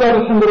shu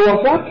butlarni sindirib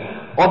olsa,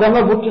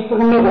 odamlar butga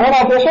sig'inmaydi,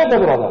 olib yashaydi,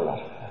 birodarlar.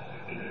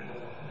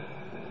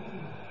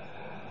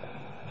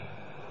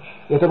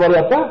 Yetib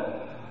boryapti.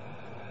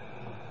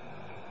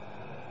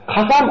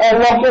 Qasam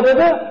Allohga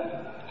dedi,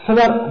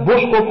 sizlar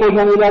bo'sh qo'yib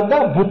qo'yganinglarda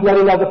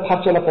butlaringlarni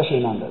parchalab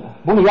tashlayman dedi.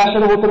 Buni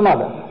yashirib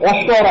o'tirmadi,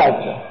 oshkora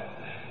aytdi.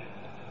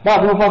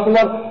 Ba'zi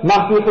mufassirlar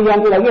maxfiy qilgan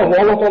dedilar, yo'q,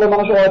 Alloh taolo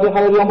mana shu oyatga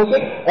qaraydigan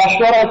bo'lsak,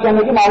 oshkora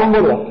aytganligi ma'lum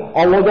bo'lyapti.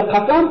 Allohga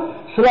qasam,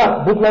 sizlar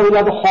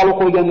butlaringlarni xoli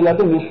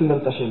qo'yganinglarda men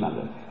sindirib tashlayman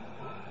dedi.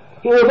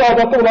 O'zi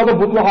odatda ularda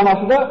butlar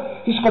xonasida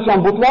hech qachon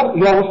butlar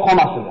yolg'iz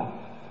qolmasdi.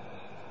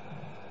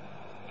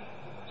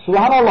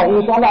 Subhanalloh,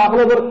 insonning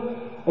aqli bir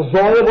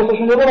zoya bo'lsa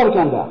shunday bo'lar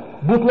ekanda.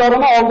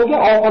 Butlarini oldiga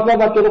ovqatlar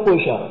barkalab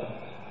qo'yishar.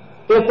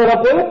 Ertalab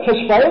qo'yib,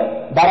 kech payt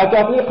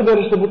barakatli qilib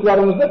berishdi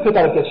butlarimizni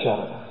ko'tarib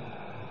ketishardi.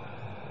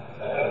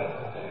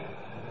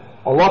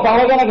 Alloh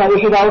taologa ekan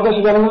o'sha davrda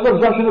yashaganimizda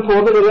biz ham shuni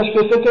to'g'ri ergashib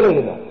ketsak kerak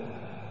edi.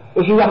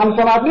 O'shunga ham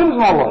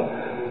sanatmaymizmi Alloh?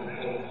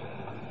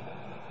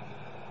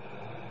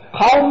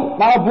 Qavm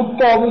mana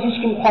butda oldin hech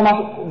kim qolmas,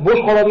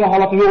 bo'sh qoladigan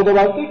holati yo'q deb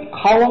aytdik.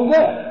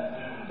 Qavmga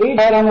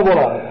bayrami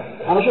bo'lardi.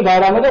 Ana shu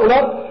bayramida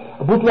ular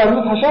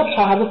butlarni tashab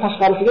shaharning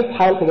tashqarisiga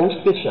sayr qilgan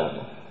chiqib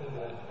ketishardi.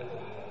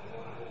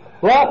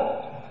 Va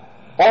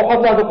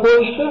ovqatlarni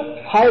qo'yishdi,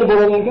 sayr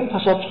bo'ladigan kun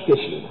tashab chiqib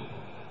ketishdi.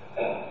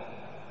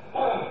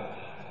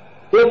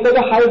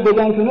 Ertaga hayit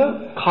degan kuni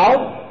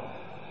qavm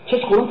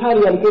kechqurun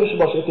tayyorgarlik ko'rish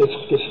boshiga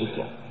chiqib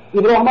ketishdi.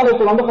 Ibrohim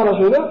alayhisolamni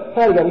qarashuvda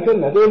tayyorgarlik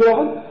ko'rmadi.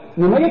 Ibrohim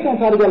nimaga sen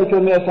tayyorgarlik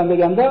ko'rmayapsan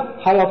deganda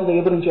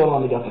hayotidagi birinchi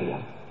yolg'onni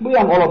gapirgan. Bu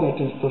ham Allohning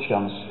ikkinchi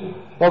to'shqamiz.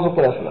 Yozib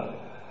qo'yasizlar.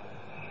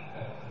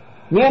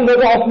 Men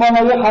dedi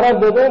osmonlarga qarab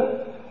dedi,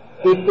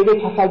 ertaga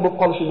kasal bo'lib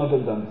qolishini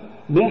bildim.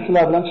 Men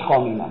sizlar bilan chiqa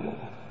olmayman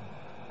dedi.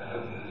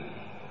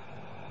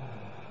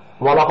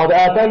 Va laqad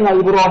atayna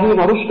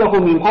Ibrohima rushdahu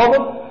min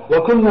qabl va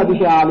kunna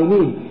bihi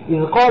alimin.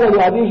 إذ قال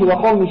لأبيه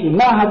وقومه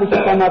ما هذه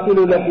التماثيل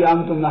التي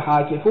أنتم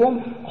نحاكفون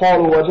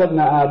قالوا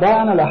وجدنا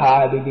آباءنا لها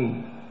عابدين.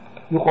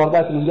 yuqorida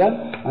aytilgan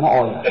mana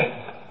oyat.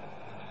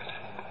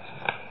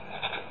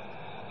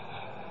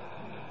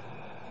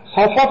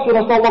 Safat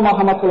surasida Alloh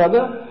marhamat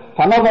qiladi.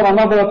 فنظر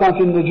نظرة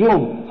في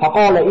النجوم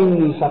فقال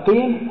إني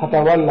سقيم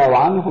فتولوا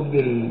عنه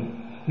مدبرين.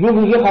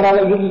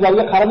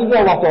 Yulduzlarga qaradi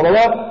Alloh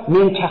taolo,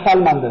 men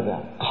kasalman dedi.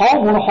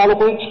 Qavm uni xoli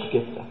qo'yib chiqib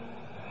ketdi.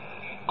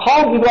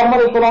 Qavm Ibrohim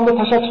alayhisolamni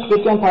tashlab chiqib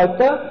ketgan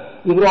paytda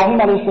Ibrohim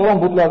alayhisalom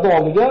butlarni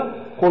oldiga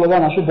qo'lida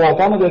ana shu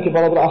boltami yoki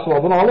bir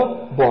asbobini olib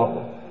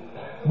bordi.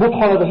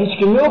 Butxonada hech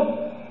kim yo'q.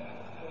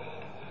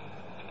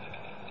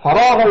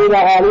 Faragha ila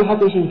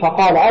alihatihim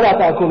faqala ala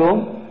ta'kulun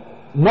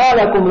ma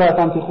lakum la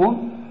tantiqun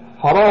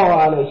faragha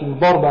alayhim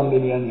darban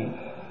bil yamin.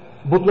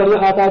 Butlarga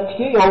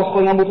aytdiki, yolg'iz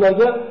qolgan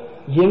butlarga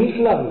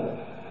yemaysizlarmi?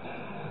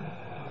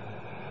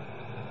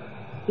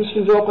 Hech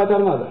kim javob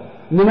qaytarmadi.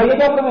 Nimaga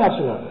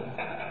gapirmayapsizlar?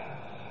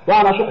 Va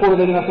ana shu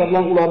qo'lidagi narsa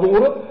bilan ularni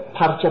urib,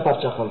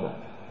 parcha-parcha qildi.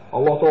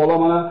 Alloh taolo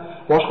mana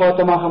boshqa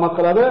oyatda marhamat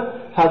qiladi.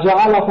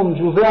 Faja'alahum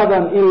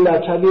juzadan illa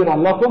kabiran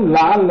lakum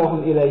la'allahum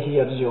ilayhi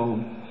yarji'un.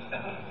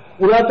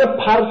 Ularni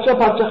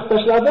parcha-parcha qilib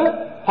tashladi,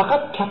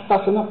 faqat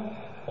kattasini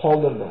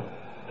qoldirdi.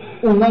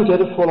 Undan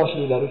kelib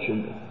so'rashliklari uchun.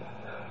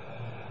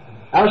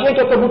 Ana shu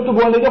katta butni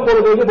bo'yniga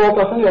qo'lidagi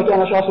boltasini yoki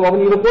ana shu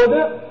asbobini yirib qo'ydi.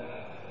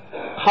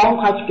 Qavm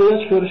qaytib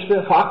kelgach ko'rishdi.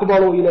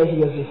 Faqbalu ilayhi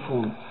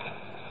yazifun.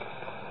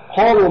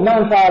 Qalu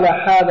man fa'ala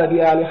hada bi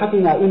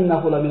alihatina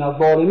innahu la min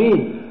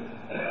az-zalimin.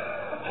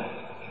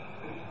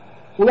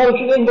 Ular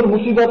uchun eng bir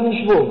musibatli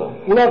ish bo'ldi.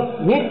 Ular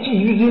necha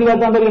yuz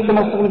yillardan beri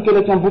iltimos qilib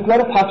kelayotgan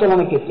butlari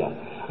parchalanib ketgan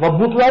va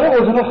butlari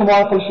o'zini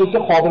himoya qilishga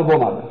qodir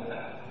bo'lmadi.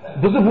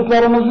 Bizi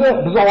butlarimizni,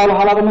 bizi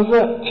olihalarimizni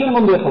kim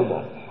bunday qildi?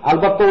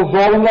 Albatta u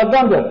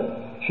zolimlardandir.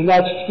 Shunda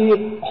aytishdiki,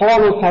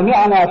 qalu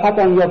sami'na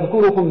fatan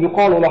yadhkurukum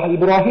yuqalu lahu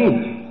Ibrohim.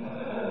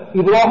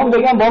 Ibrohim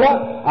degan bola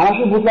ana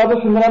shu butlarni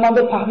sindiraman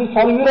deb tahdid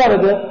solib yurar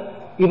edi.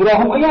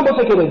 Ibrohim qilgan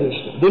bo'lsa kerak deydi.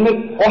 Demak,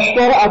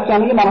 oshkora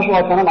aytganligi mana shu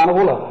aytganim aniq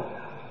bo'ladi.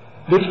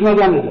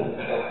 Bekitmaganligi.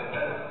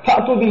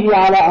 Fa'tu bihi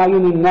ala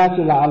ayunin nas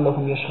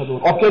la'allahum yashhadun.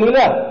 Olib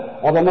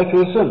odamlar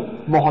ko'rsin,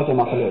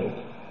 muhokama qilaylik.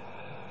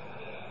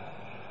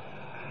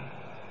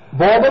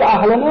 Bobil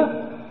ahlini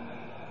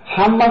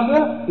hammasi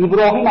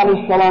Ibrohim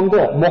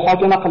alayhisalomni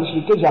muhokama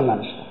qilishlikka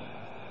jamlanishdi.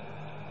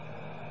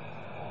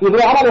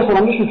 Ibrohim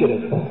alayhisalomga shu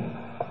kerak.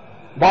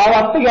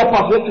 Da'vatni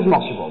yopiqga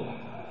tuzmoqchi bo'ldi.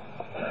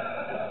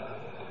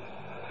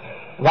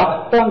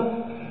 Vaqtdan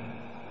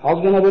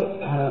ozgina bir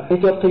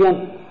ehtiyot qilgan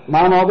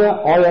ma'noda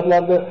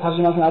oyatlarni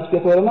tarjimasini aytib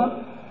ketaman.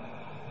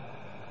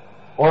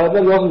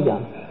 Oyatlar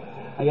yozilgan.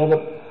 Agar bir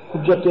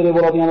hujjat kerak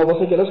bo'ladigan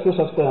bo'lsa, kelasiz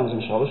ko'rsatib qo'yamiz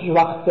inshaalloh. Shu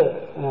vaqtda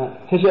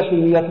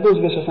tejashlik niyatida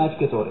o'zbekchasini aytib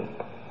ketaveraylik.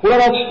 Ular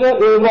aytishdi,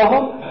 "Ey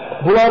Ibrohim,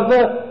 bularni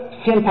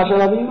sen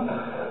tashaladingmi?"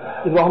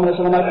 Ibrohim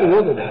alayhisalom aytdi,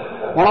 "Yo'q" dedi.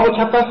 "Mana bu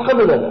kattasi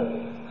qildi" dedi.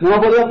 Nima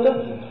bo'lyapti?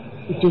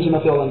 Ikkinchi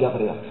marta yolg'on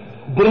gapiryapti.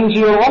 Birinchi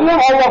yolg'on ham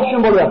Alloh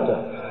uchun bo'lyapti.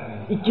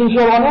 Ikkinchi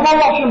yolg'on ham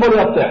Alloh uchun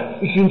bo'lyapti.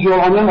 Uchinchi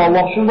yolg'on ham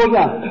Alloh uchun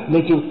bo'lgan,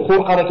 lekin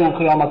qo'rqar ekan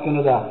qiyomat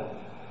kunida.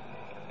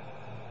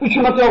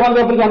 3 marta yolg'on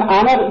gapirgan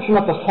aniq, 3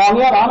 marta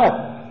soni ham aniq.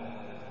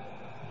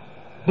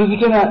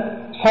 Biznikini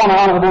soni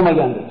aniq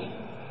bo'lmagandek.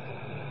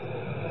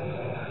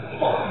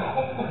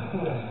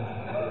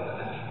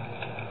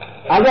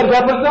 Agar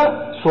gapirsa,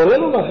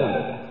 so'raylik undan.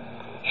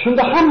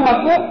 Shunda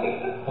hammasi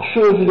shu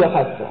o'ziga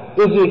qaytdi.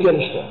 O'ziga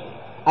kelishdi.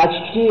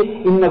 Aytishdiki,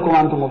 innakum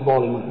antumuz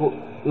zolimun. Bu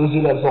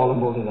o'zingizlar zolim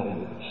bo'ldinglar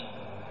endi.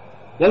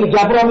 Ya'ni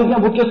gapiramizni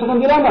butga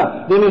sig'indinglarmi?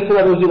 Demak,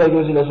 sizlar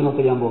o'zingizlar zulm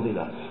qilgan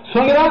bo'ldinglar.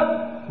 So'ngra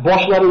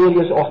boshlari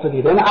yerga oqdi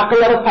deydi. Ya'ni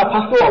aqllari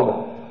pastga oldi.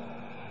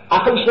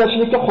 Aql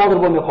ishlatishlikka qodir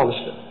bo'lmay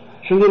qolishdi.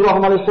 Shunda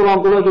Ibrohim alayhisalom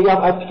ularga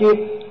gap aytdiki,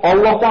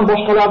 Allohdan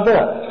boshqalarni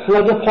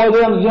sizlarga foyda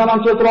ham ziyon ham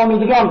keltira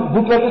olmaydigan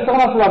butlarga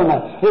sig'inasizlarmi?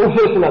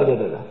 Ufeysizlarga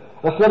dedi.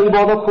 Va sizlar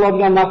ibodat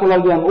qiladigan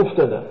narsalarga ham uf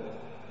dedi.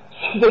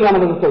 Shu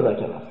deganimizni qildi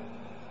akalar.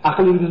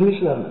 Aql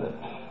yurgizmaysizlarmi dedi.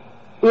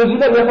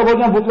 O'zingizlar yasab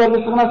olgan butlarga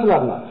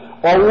sig'inasizlarmi?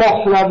 Alloh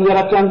sizlarni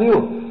yaratgandi-yu,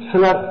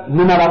 sizlar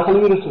nimalar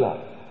qilib yuribsizlar?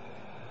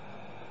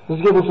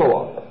 Bizga bu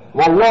savol.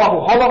 Vallohu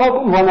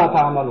xalaqakum va ma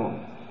ta'malun.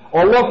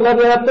 Alloh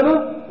sizlarni yaratdimi?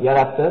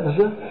 Yaratdi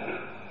bizni.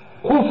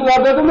 Qul sizlar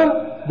dedimi?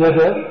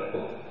 Dedi.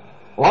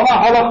 Va ma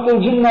xalaqtul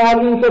jinna val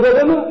insa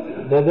dedimi?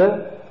 Dedi.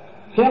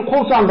 Sen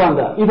qulsan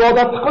banda,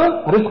 ibodat qil,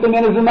 rizqi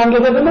meni zimmamga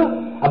dedimi?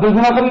 Biz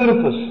nima qilib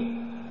yuribmiz?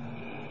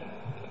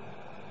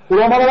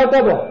 Ulamolar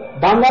aytadi,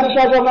 bandani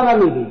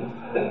shajablanadi deydi.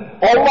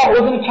 Alloh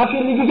o'zini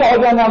kafilligiga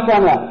olgan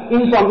narsani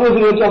inson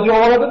o'ziga yetkazib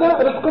oladi-da,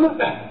 rizqini.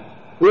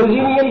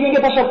 O'zining yerga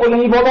tashab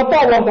qo'ygan ibodatni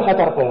Allohga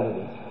qaytarib qo'yadi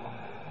deydi.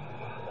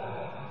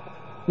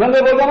 Menga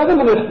bo'lganida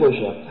buni qilib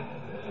qo'yishyapti.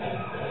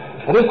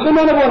 Rizqi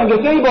meni bo'limga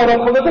sen ibodat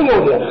qil desa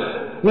yo'q deyapti.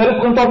 Men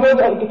rizqini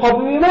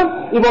topmayman,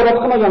 ibodat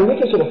qilmaganimga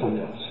kechirasan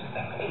deyapti.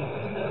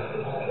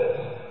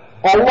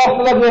 Alloh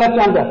sizlarni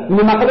yaratganda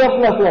nima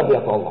qilyapsizlar sizlar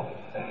deyapti Alloh.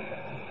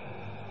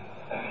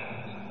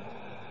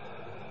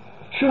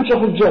 Shuncha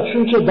hujjat,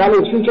 shuncha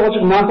dalil, shuncha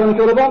ochiq mantiqni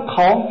ko'rib ham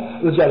qavm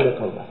o'zgarlik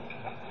qildi.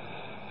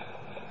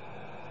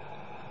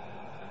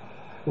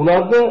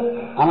 Ularni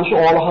ana shu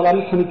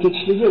olihalarning sinib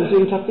ketishligi o'zi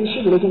eng katta ish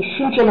edi, lekin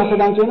shuncha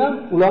narsadan keyin ham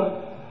ular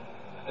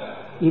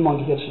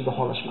iymonga kelishni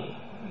xohlashmadi.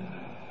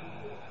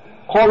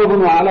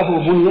 Qalibun alahu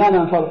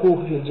bunyanan falquhu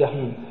fil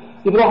jahim.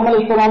 Ibrohim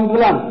alayhisalom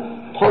bilan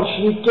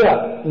tortishlikka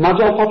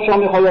majol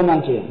topsholmay qolgandan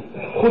keyin,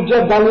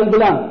 hujjat dalil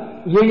bilan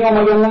yeng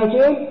olmagandan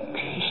keyin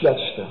kuch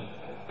ishlatishdi.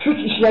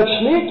 Kuch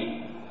ishlatishlik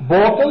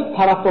botil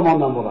taraf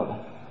tomonidan bo'ladi.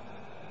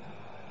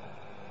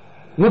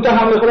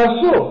 Mutahammi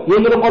qilasiz-ku,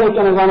 yengilib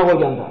qolayotganingizni aniq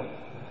bo'lganda.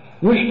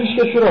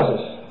 Mushtishga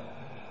tushirasiz.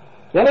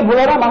 Ya'ni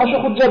bular ham mana shu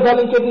hujjat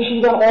dalil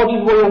keltirishdan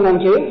ojiz bo'lgandan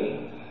keyin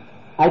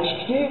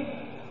aytishdiki,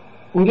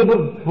 unga bir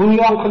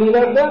bunyon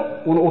qilinglar-da,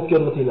 uni o'tga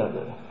irg'itinglar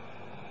dedi.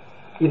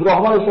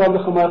 Ibrohim alayhisalomni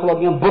himoya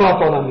qiladigan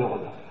birorta odam yo'q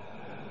edi.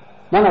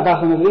 Mana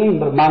darsimizning eng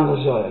bir manzur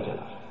joyi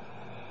ekanlar.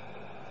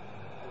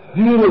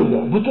 Buyurildi.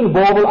 Butun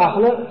Bobil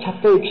ahli,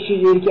 katta, kichik,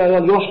 erkak,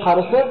 ayol, yosh,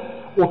 qarisi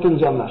o'tin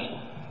jamlashdi.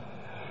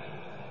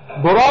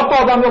 Birorta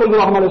odam yo'q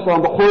Ibrohim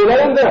alayhisalomga qo'ylar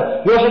endi,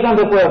 yosh ekan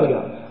deb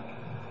qo'yadigan.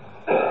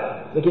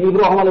 Lekin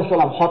Ibrohim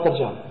alayhisalom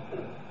xotirjam.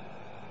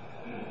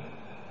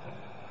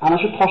 Ana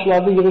shu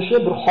toshlarni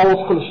yig'ishib bir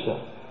hovuz qilishdi.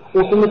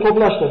 O'tinni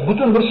to'plashdi.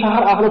 Butun bir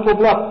shahar ahli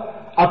to'plab,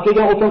 olib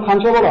kelgan o'tin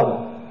qancha bo'ladi?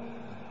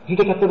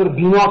 Juda katta bir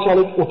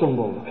binochalik o'tin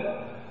bo'ldi.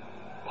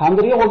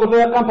 Tandirga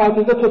qo'yayotgan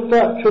paytingizda to'rtta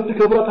cho'pni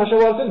ko'proq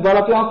tashlab olsangiz,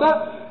 dalati yonsa,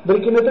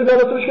 1-2 metr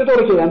berib turishga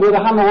to'g'ri kelgan. Bu yerda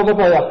hamma g'o'za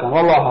qo'yayotgan,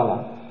 vallohu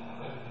a'lam.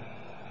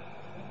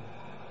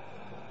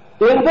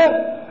 Endi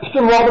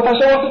butun vaqtni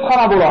tashlavorsiz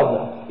qana bo'lardi.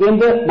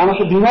 Endi mana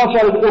shu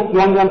binochalik o't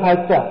yongan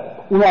paytda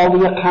uni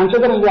oldiga qancha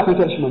darajada yaqin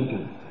kelish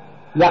mumkin?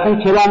 Yaqin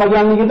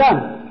kelamaganligidan,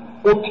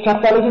 o'tni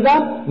kattaligidan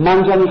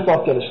manjani hisob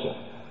kelishdi.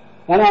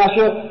 Ya'ni ana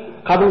shu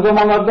qadim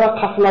zamonlarda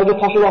qasrlarga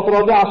toshib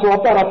o'tiradigan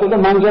asvotda arab tilida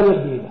manjaniq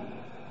deydi.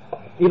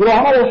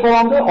 Ibrohim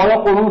alayhisolamni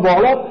oyoq qo'lini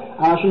bog'lab,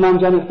 ana shu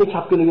manjaniqni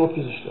kapkiliga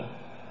o'tkazishdi.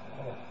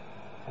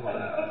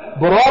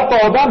 Birorta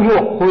odam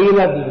yo'q,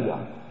 qo'yiladi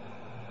degan.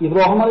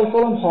 Ibrohim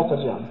alayhisolam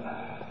xotirjam.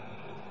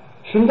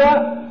 Shunda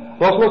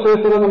Rasululloh sollallohu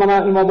alayhi vasallam mana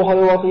Imom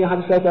Buxoriy rivoyat qilgan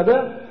hadisda aytadi,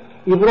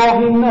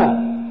 Ibrohimni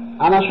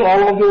ana shu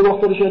Allohga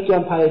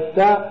uloqtirishayotgan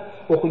paytda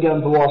o'qigan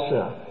duosi: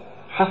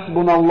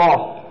 Hasbunalloh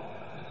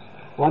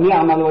va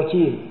ni'mal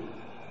vakil.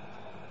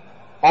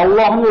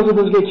 Allohning o'zi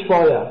bizga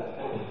kifoya.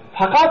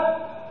 Faqat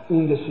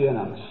unga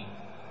suyanamiz.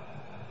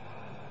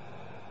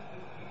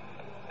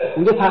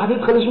 Unga tahdid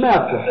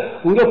qilishmayapti,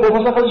 unga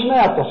qo'pasa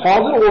qilishmayapti.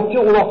 Hozir o'tga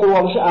uloqtirib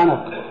olishi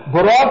aniq.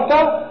 Birorta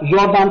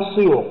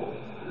yordamchisi yo'q.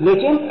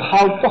 Lekin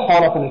qalbni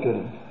holatini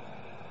ko'ring.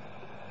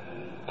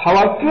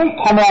 Tavakkul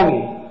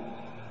tamomiy.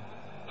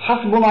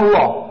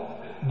 Hasbunalloh.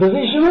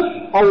 Bizning ishimiz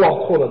Alloh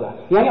qo'lida.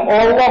 Ya'ni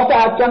Allohga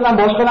aytgandan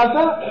boshqa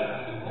narsa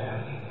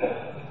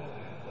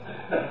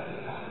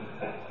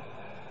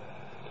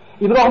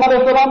Ibrohim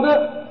alayhisolamni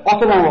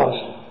otidan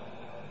borishdi.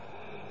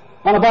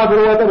 Mana ba'zi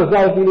rivoyatlarda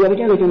zaif deyilgan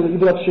ekan, lekin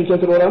ibrat uchun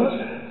keltiraveramiz.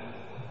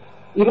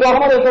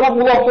 Ibrohim alayhisolam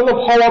uloqtirib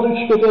havoda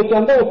uchib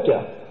ketayotganda o'tga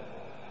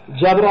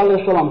Jabr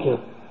alayhisolam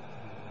keldi.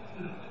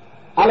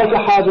 Alaka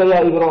haja ya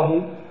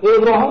Ibrohim. Ey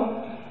Ibrohim,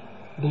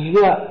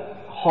 bizga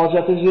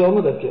hojatingiz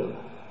yo'qmi deb keldi.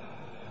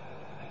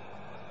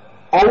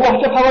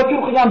 Allohga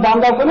tavakkul qilgan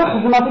bandasini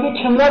xizmatiga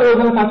kimlar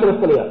o'zini taklif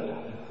qilyapti?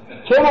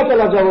 Kim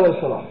akalar Jabr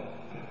alayhisolam?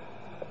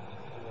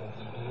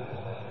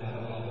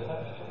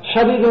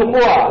 Shadidul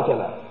quva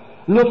akalar.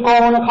 Lut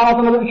qavmini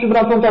qanotini uchi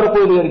bilan to'ntarib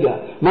qo'ydi yerga.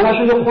 Mana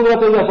shunga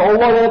qudrat egasi,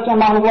 Alloh yaratgan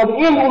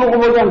mahluqotning eng ulug'i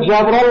bo'lgan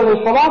Jabr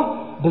alayhisolam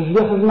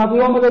bizga xizmati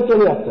yo'qmi deb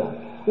kelyapti.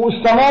 U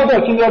istamaydi,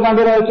 kim yordam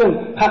berar ekan,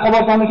 qayerga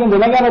borsam ekan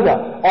demagan edi.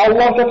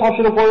 Allohga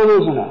topshirib qo'ydi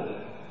o'zini.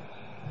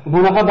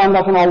 Bunaqa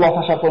bandasini Alloh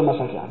tashlab qo'ymas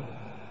ekan.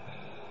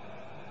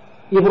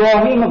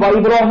 Ibrohim va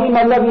Ibrohim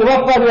allazi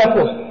vafo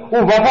deyapsiz. U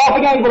vafo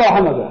qilgan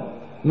Ibrohim edi.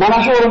 Mana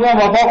shu o'rindan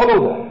vafo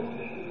qildi.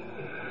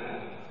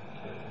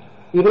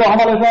 Ibrohim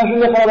alayhisolam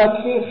shunga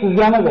qarabki,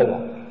 sizgami dedi.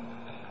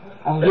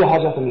 Sizga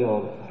hojatim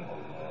yo'q.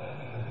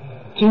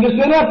 Kimga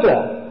suyanayapti?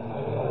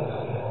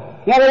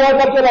 Yana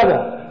rivoyatlar keladi.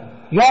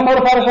 Yomg'ir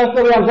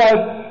farishtasida ham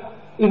zaif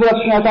ibrat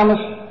uchun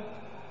aytamiz.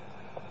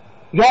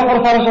 Yomg'ir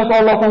farishasi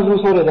Allohdan izn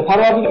so'raydi.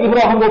 Parvardigor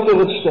Ibrohimga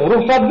o'tishdi.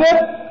 Ruxsat ber,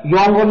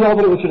 yomg'ir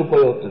yog'dirib o'chirib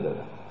qo'yapti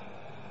dedi.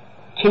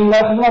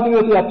 Kimlar xizmatiga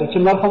o'tyapti?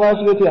 Kimlar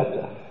himoyasiga o'tyapti?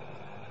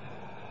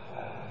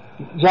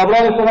 Jabr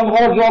alayhisolam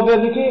javob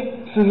berdiki,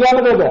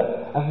 sizgami dedi.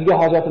 Sizga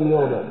hojatim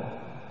yo'q dedi.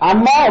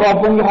 Ammo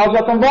Robbimga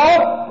hojatim bor,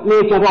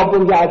 lekin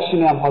Robbimga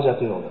aytishim ham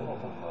hojati yo'q dedi.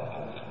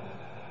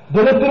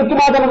 Bilib turibdi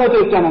madani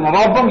o'tayotganini,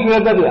 Robbim shu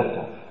yerda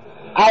deyapti.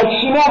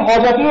 Aytishim ham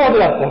hojati yo'q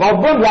deyapti.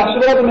 Robbim yaxshi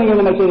biladi menga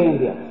nima kerakligini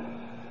deyapti.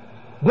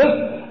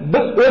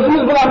 Biz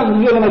o'zimiz bilamiz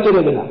bizga nima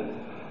kerakligini.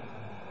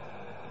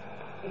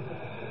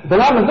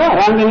 Bilamiz,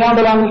 rangini ham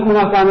bilamiz, bu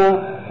narsani,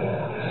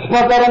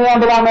 sifatlarini ham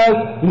bilamiz,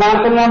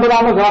 narxini ham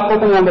bilamiz,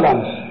 raqbatini ham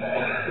bilamiz.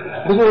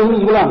 Biz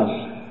o'zimiz bilamiz.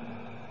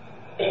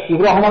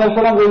 Ibrohim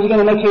alayhisolam o'ziga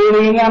nima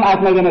kerakligini ham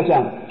aytmagan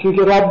ekan.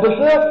 Chunki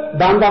Robbisi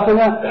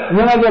bandasini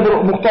nimaga bir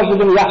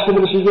muhtojligini yaxshi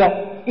bilishiga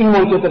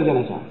iymon keltirgan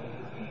ekan.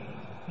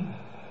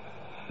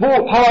 Bu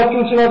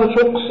tavakkulchilarning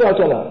cho'qqisi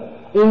akalar.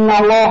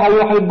 Innalloha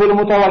yuhibbul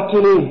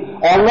mutawakkilin.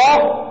 Alloh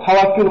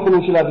tavakkul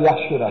qiluvchilarni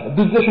yaxshi ko'radi.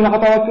 Bizda shunaqa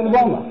tavakkul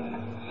bormi?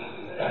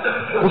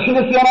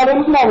 Shuni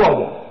suyanadimizmi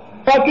Allohga?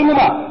 Tavakkul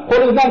nima?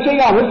 Qo'lingizdan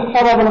kelgan rizq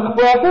sababini qilib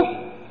qo'yasiz,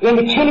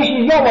 endi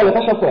kelishingizga Allohga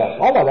tashlab qo'yasiz.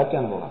 Alloh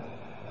aytgani bo'ladi.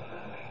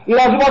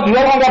 Iloji bor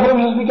yolg'on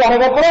gapirishga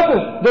harakat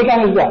qilasiz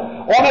do'koningizda.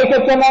 Olmay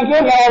ketgandan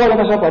keyin yana Allohga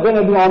tashlab qo'yasiz.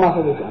 Demak, bu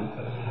olmasin ekan.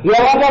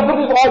 Yolg'on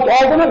gapirsangiz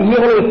oldini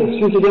yig'laysiz.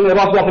 Chunki demak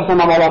rost gapirsam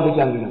ham olar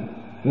ekan degan.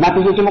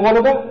 Natija kim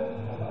qoladi?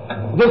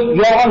 Biz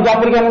yolg'on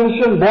gapirganimiz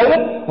uchun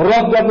boyib,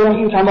 rost gapirganimiz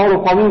uchun kambag'al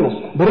bo'lib qolmaymiz.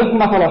 Bir rizq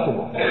masalasi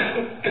bu.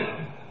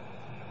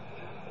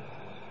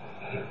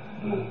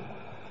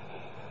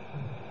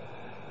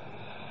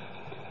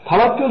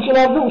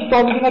 Tavakkulchilarning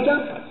ustozi kim ekan?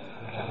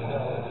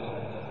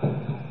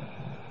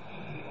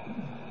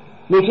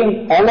 Lekin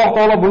Alloh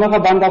taolo bunaqa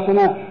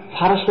bandasini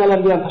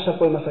farishtalarga ham tashlab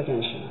qo'ymas ekan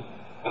ishini.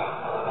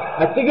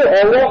 Aytdiki,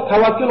 Alloh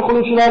tavakkul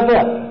qiluvchilarni,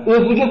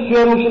 o'ziga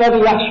suyanuvchilarni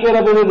yaxshi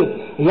ko'radi dedik.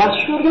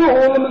 Yaxshi ko'rgan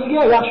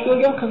o'g'limizga, yaxshi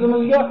ko'rgan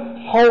qizimizga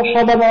sovuq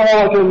shabadan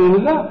avo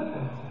ko'rmaymiz.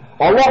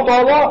 Alloh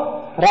taolo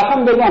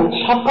rahim degan,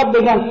 shafqat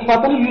degan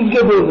sifatini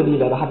yuzga berdi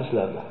deyiladi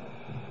hadislarda.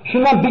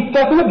 Shundan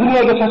bittasini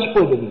dunyoga chachib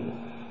qo'ydi deydi.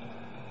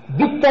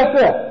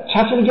 Bittasi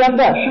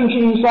chachilganda shuncha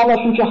insonlar,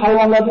 shuncha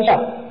hayvonlarni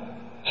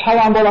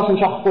chayon bolasini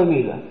chaqib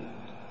qo'ymaydi.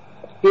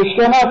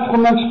 Eshkana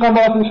tuxumdan chiqqan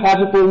bolasini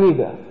chiqarib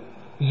qo'ymaydi.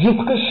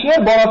 Yitqish sher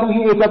bolasini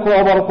shu etlab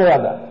qo'yib borib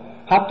qo'yadi.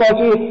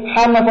 Hattoki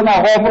hammadan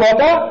g'ofil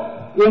ota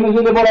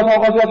Emizli bolasini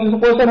orqasiga yotqizib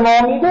qo'ysa nima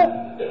olmaydi?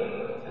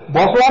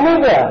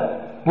 Bosolmaydi.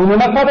 Bu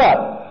nima sabab?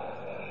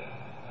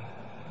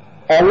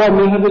 Alloh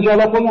mehrni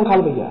joylab qo'ygan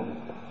qalbiga.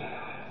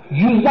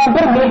 100 dan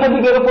bir mehrni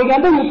berib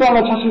qo'yganda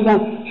insonlar chachilgan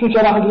shuncha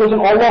rahmat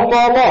uchun Alloh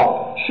taolo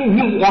shu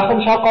 100 rahim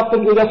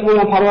shafqatning egasi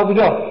bo'lgan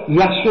Parvardigor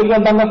yaxshi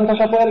ko'rgan bandasini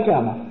tashlab qo'yar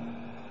ekanmi?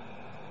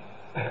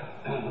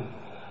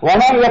 Va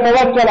man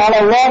yatawakkal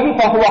alallohi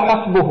fa huwa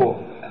hasbuhu.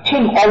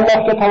 Kim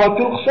Allohga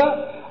tavakkul qilsa,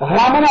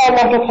 g'amini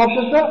Allohga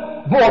topshirsa,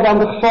 bu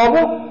odamning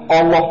hisobi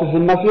Allohning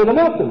zimmasiga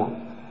emasmi?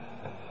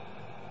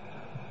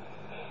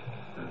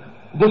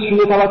 Biz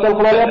shunga tavakkal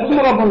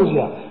qilyapmizmi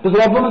Robbimizga? Biz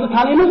Robbimizni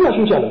taniymizmi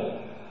shunchalik?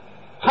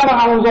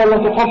 Hammamiz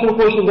Allohga topshirib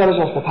qo'yishlik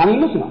darajasida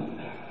taniymizmi?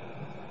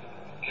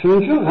 Shuning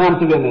uchun g'am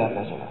tugamayapti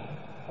aslida.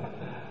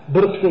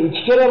 Bir qilsa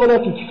 2 kerak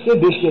bo'lyapti, 2 qilsa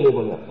 5 kerak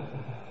bo'lyapti.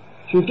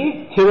 Chunki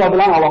Teva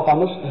bilan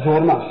aloqamiz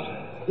zo'r emas.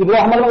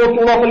 Ibrohimning o'tga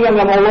uloqilgan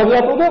ham Alloh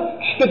deyapti,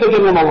 tushga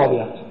tegan ham Alloh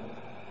deyapti.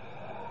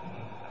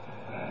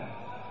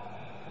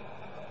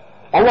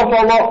 Alloh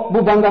taolo bu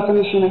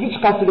bandasining ishini hech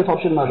qaysiga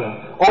topshirmadi.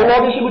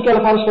 Allohning ishi bu kabi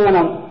farishtalar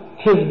ham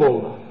tez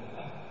bo'ldi.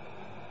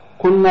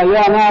 Qulna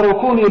ya naru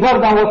kuni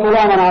bardan va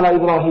salaman ala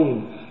Ibrohim.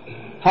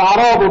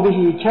 Fa'aradu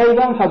bihi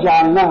kaydan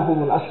faj'alnahum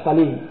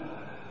al-asfalin.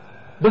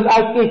 Biz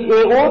aytdik,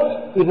 ey o't,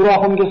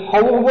 Ibrohimga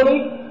sovuq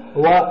bo'ling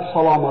va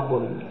salomat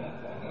bo'ling.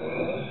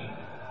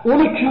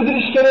 Uni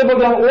kuydirish kerak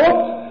bo'lgan o't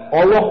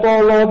Alloh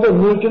taoloning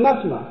mulki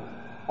emasmi?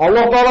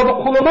 Alloh taoloning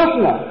quli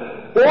emasmi?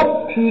 O't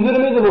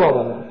kuydirmaydi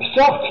birodarlar.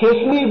 Pichoq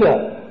kesmaydi.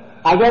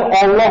 Agar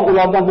Alloh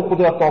ulardan bu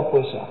qudratni olib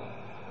qo'ysa.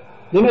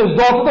 Demak,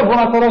 zotida bu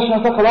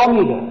narsa qila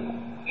olmaydi.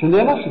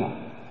 Shunday emasmi?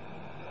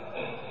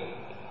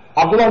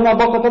 Abdulloh ibn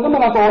Abbos aytadi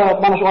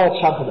mana shu oyat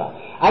sharhida.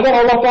 Agar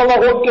Alloh taolo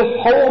o'tga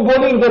sovuq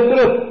bo'ling deb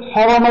turib,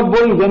 salomat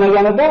bo'ling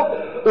demaganida,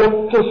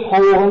 o'tni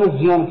sovug'ini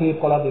ziyon qilib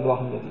qoladi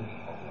Ibrohim dedi.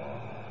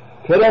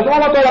 Ko'ryapsizmi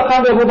Alloh taolo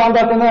qanday bu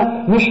bandasini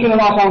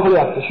mushkulini oson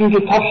qilyapti? Chunki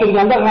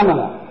topshirganda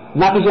g'amini,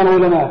 natijani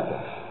o'ylamayapti.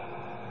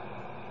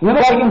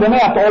 Nimalarga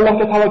demayapti,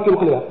 Allohga tavakkul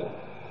qilyapti.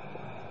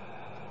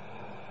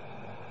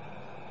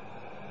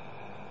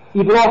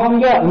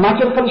 Ibrohimga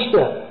makr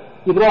qilishdi,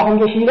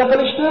 Ibrohimga hiyla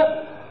qilishdi,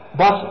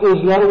 bas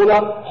o'zlari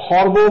ular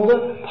xor bo'ldi,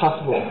 past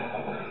bo'ldi.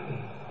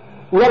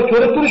 Ular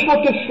ko'rib turishdi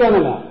o'tga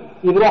tushganini.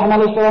 Ibrohim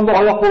alayhisolamning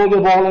oyoq qo'liga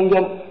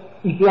bog'langan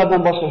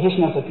iplardan boshqa hech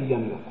narsa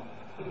tuygani yo'q.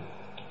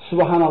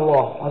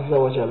 Subhanalloh azza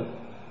va jalla.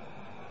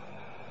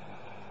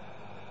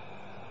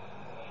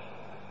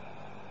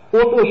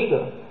 O't o'chdi.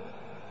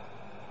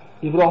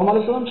 Ibrohim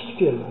alayhisolam chiqib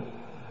keldi.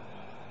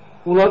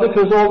 Ularning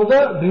ko'z oldida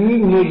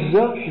buyuk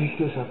mo'jiza yuz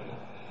ko'rsatdi.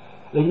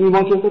 Lekin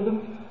iymon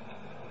keltirdimi?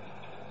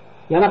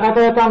 Yana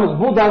qaytayotamiz,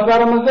 bu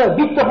darslarimizda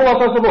bitta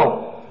xulosasi bor.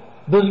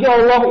 Bizga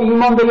Alloh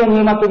iymon degan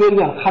ne'matni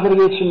bergan,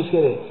 qadriga yetishimiz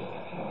kerak.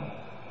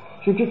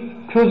 Chunki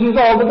ko'zingiz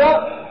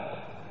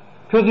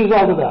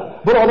oldida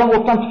bir odam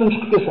o'tdan tutun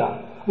chiqib kelsa,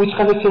 u hech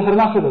qanday sehr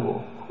emas edi bu.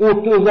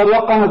 O'tni o'zlari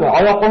yoqqan edi,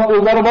 oyoqlarni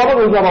o'zlari borib,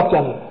 o'zlari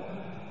otgan edi.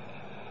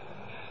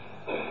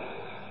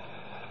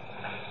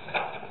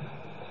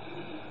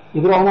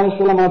 Ibrohim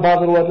alayhisalom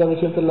ba'zi rivoyatlarda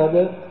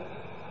keltiriladi,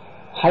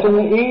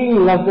 hayotning eng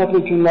lazzatli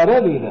kunlari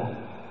deydi.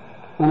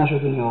 Mana shu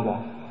dunyoda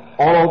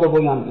olovda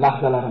bo'lgan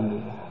lahzalarim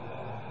deydi.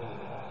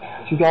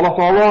 Chunki Alloh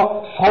taolo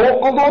sovuq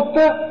qildi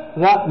o'tdi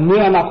va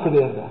ne'mat qilib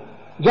berdi.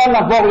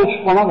 Jannat bog'iga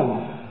tushib qolmadimi?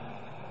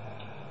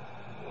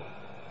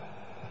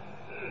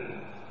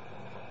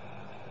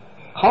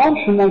 Qavm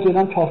shundan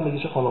keyin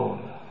kofirligicha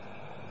qolaverdi.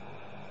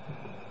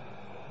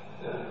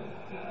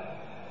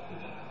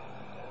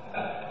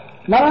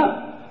 Mana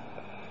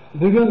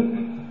bugun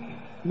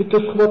bitta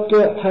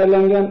suhbatga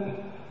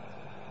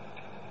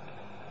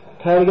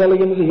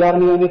tayyorgarligimizni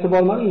yarmidan yetib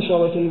olmadi.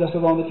 Inshaalloh keyingi darsda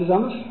davom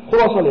etamiz.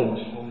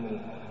 Xulosalaymiz.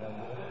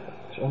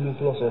 10 minut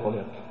xulosa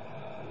qolyapti.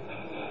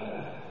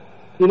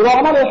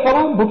 Ibrohim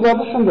alayhisalom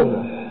butlarni sindirdi.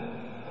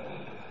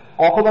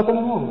 Oqibati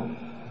nima bo'ldi?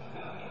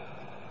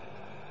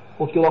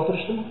 O'tga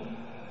uloqtirishdimi?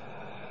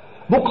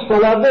 Bu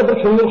qissalarda bir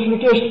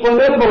ko'ngilxushlikka eshitib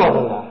qo'ymaylik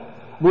birodarlar.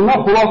 Bundan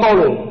xulosa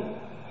olaylik.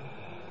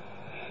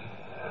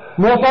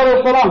 Musa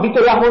alayhisalom bitta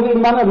yahudiy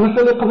nimani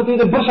misrlik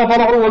qibtiyni bir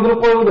shapaloqni o'ldirib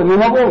qo'ydi.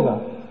 Nima bo'ldi?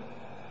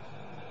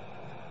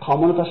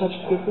 Qavmini tashlab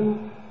chiqib ketdimi?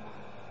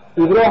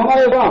 Ibrohim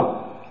alayhisalom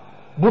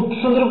butni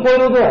sindirib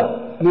qo'ydi.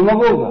 Nima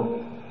bo'ldi?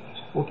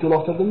 O'tga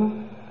uloqtirdimi?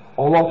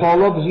 Alloh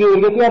taolo bizga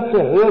o'rgatyapti.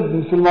 Ey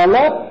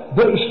musulmonlar,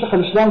 bir ishni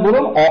qilishdan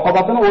burun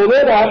oqibatini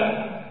o'ylaylar.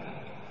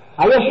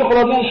 Agar shu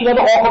qiladigan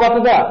ishlarda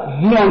oqibatida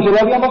ziyon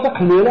keladigan bo'lsa,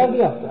 qilmanglar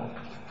deyapti.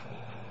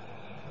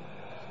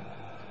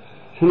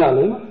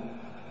 Tushunarlimi?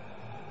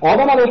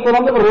 Odam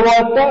alayhisolamning bir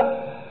rivoyatda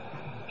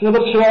shuna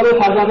bir chiroyli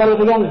farzandlar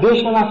qilgan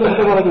 5 ta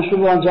nasibasi bor ekan. Shu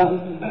bilan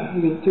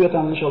bugun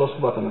tugatamiz inshaalloh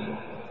suhbatimizni.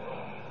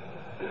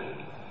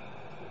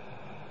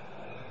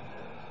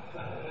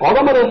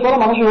 Odam alayhisolam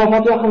mana shu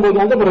vafot yaqin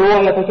bo'lganda bir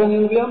rivoyat ekan,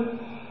 endi bu ham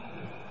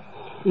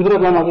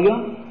ibratlanadigan.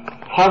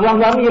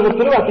 Farzandlarini yig'ib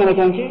turib aytgan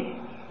ekanki,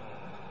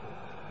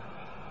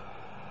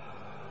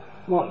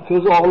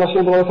 ko'zi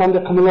og'lashgan bo'lsam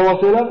deb qimillab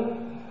olsalar,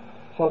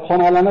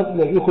 qonalanib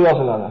uyqu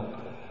yosiladi.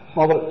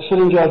 Mana bir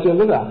shirin joy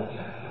keldi-da.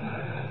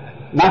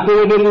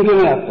 Nasiba bergim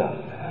kelmayapti.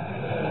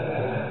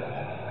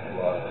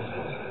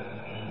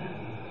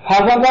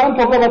 Farzandlarim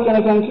to'plab aytgan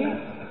ekanki,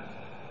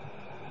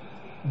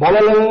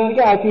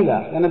 bolalaringizga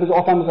aytinglar, yana biz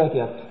otamiz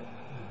aytayapti.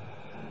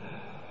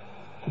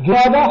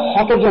 Dunyoda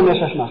xotirjam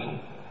yashashmasin.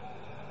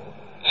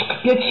 Chiqib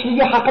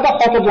ketishligi haqida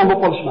xotirjam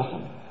bo'lib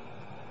qolishmasin.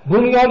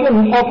 Dunyoga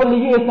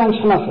musofirligi esdan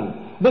chiqmasin.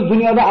 Biz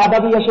dunyoda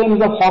abadiy yashaymiz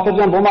deb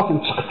xotirjam bo'lmasin.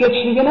 Chiqib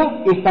ketishligini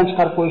esdan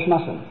chiqarib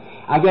qo'yishmasin.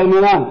 Agar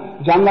men ham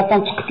jannatdan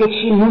chiqib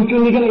ketishim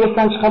mumkinligini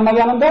esdan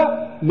chiqarmaganimda,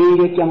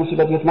 menga yetgan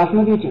musibat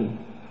yetmasmidi ekan?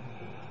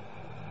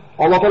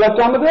 Alloh taolo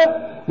aytganmidi?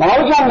 Mana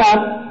bu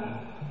jannat.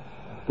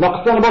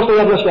 Vaqtdan boshqa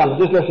gaplashganmiz,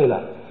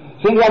 eslasanglar.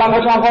 Sen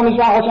yalang'och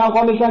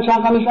qolmaysan,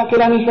 chanqamaysan,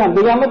 qelamaysan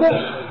deganmidi?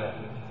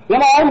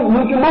 Yana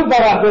mumkin emas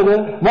daraxt dedi.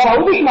 Mana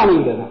u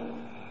dushmaning dedi.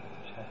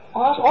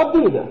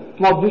 Oddiy edi.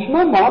 Mana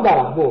dushman, mana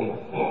daraxt bo'ldi.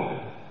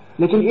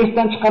 Lekin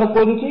esdan chiqarib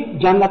qo'ydiki,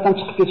 jannatdan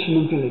chiqib ketish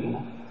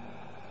mumkinligini.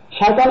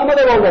 Shayton nima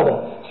deb o'yladi?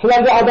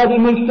 Sizlarga abadiy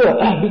mulkni,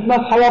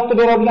 bitmas hayotni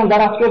beradigan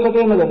daraxt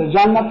ko'rsataymi dedi.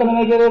 Jannatda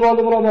nima kerak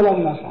bo'ldi birodarlar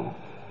bu narsani?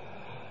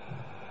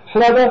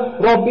 Sizlarda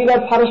Robbinglar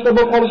farishta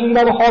bo'lib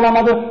qolishingizni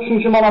xohlamadi, shuning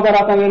uchun mana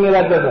daraxtdan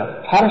yemanglar dedi.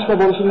 Farishta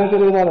bo'lishinglar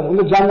kerak bo'ladi.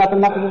 Unda jannatda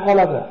nima qiziq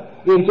qoladi?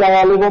 Erkak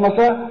ayollik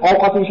bo'lmasa,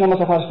 ovqat yeyish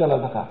bo'lmasa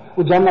farishtalardaqa.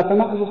 U jannatda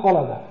nima qiziq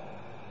qoladi?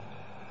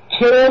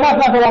 Kerak emas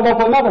narsalardan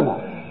qo'ymadimi?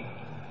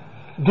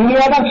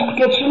 Dunyodan chiqib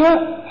ketishini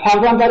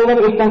farzandlaringiz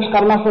esdan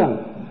chiqarmasin.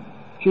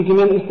 Chunki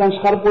men esdan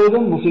chiqarib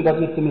qo'ydim, musibat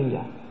yetdi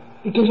menga.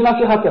 Ikkinchi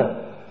nasihati.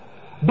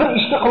 Bir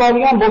ishni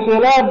qiladigan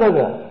bo'lsanglar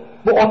dedi.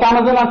 Bu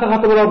otamizning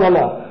nasihati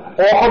birodarlar.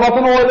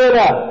 Oqibatini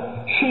o'ylaylar.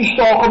 Shu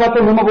ishda oqibati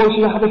nima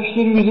bo'lishiga haqida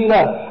fikr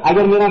yuringlar.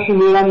 Agar men shu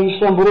mevani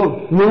yeyishdan burun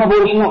nima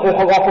bo'lishini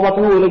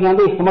oqibatini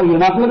o'ylaganda ehtimol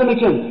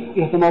yemasmidimikin?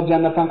 Ehtimol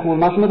jannatdan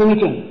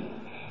quvilmasmidimikin?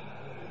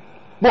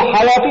 Bu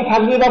hayotiy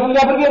tajribasini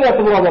gapirib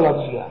beryapti birodarlar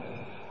bizga.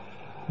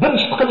 Bir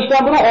ish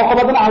qilishdan burun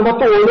oqibatini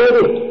albatta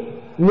o'ylaylik.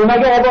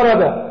 Nimaga olib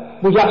boradi?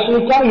 Bu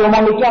yaxshilikmi,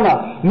 yomonlikmi?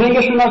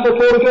 Menga shu narsa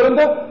to'g'ri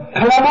ko'rindi,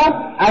 qilaman,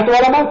 aytib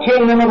olaman,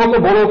 keyin nima bo'lsa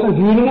bo'lasin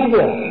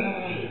deyilmaydi.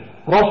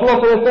 Rasululloh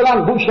sollallohu alayhi vasallam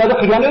bu ishlarni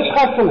qilgani hech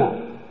qaysini.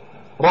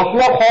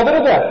 Rasululloh qodir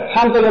edi,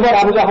 Hamzaga bor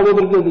Abu Jahl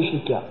o'ldirib qo'ydi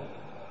ishlikka.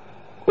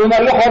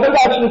 Umarga qodir edi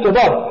aytishlikka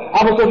bor,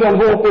 Abu Sufyon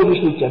bo'g'ib qo'ydi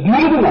ishlikka.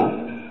 Buyurdimi?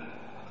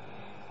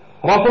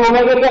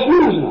 Rasulullohga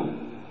ergashmaymizmi?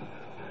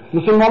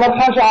 Musulmonlar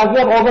qancha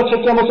aziyat, ozor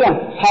chekkan bo'lsa ham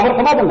sabr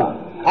qilmadimi?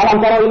 Alam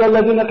tara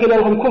ilallazina qila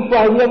lahum kuffu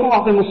aydiyakum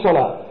aqimus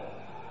solat.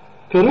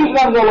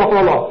 Ko'rishlarga Alloh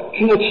taolo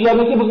shunday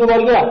kishilarniki biz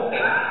ularga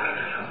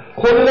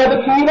qo'llarni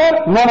kiyinglar,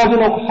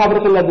 namozini o'qib sabr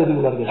qilinglar dedi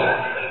ularga.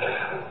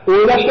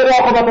 O'ylash kerak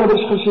oqibatini bir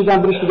ish qilishdan,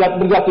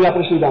 bir gapni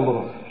gapirishdan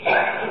burun.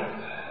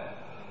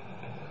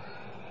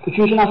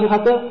 Uchinchi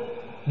nasihati,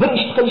 bir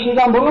ish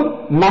qilishdan burun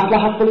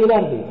maslahat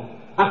qilinglar deydi.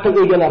 Aql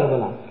egalari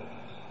bilan.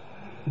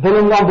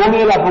 Bilimdan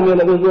bo'lmanglar,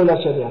 hammalar o'z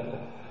o'ylashadi deyapti.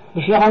 Bu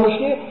shunaqa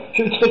emaski,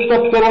 shu ikkita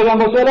kitob ko'rib olgan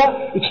bo'lsalar,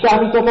 ikkita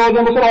hadis topib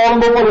olgan bo'lsalar, olim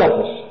bo'lib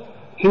qolyapsiz.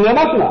 Shunday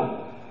emasmi?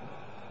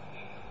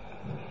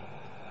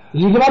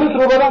 20 lik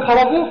ro'badan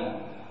qarasangiz,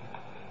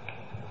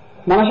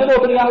 mana shu yerda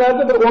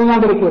o'tirganlarda bir 10 dan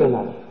biri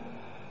ko'rinadi.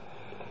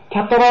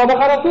 Kattaroqda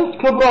qarasangiz,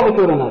 ko'prog'i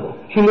ko'rinadi.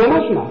 Shunday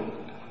emasmi?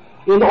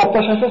 Endi olib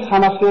tashlasangiz,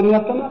 hammasi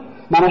ko'rinyaptimi?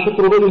 Mana shu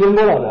turda ilm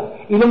bo'ladi.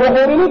 Ilm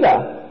o'qiyverida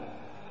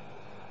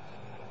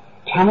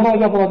kamroq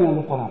gapiradigan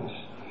bo'lib qolamiz.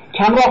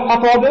 Kamroq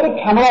fatvo berib,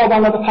 kamroq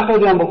odamlarni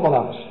taqiydigan bo'lib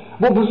qolamiz.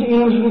 Bu bizning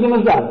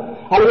ilmsizligimizdan.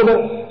 Haliga bir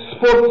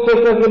sport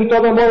sektoriga bitta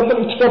odam borib,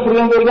 ikkita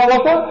pulni bergan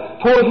bo'lsa,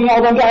 to'g'ri kelgan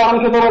odamga oyog'ini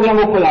ko'taradigan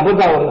bo'lib qolgan bu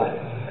davrda.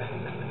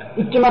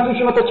 2 marta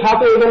 3 marta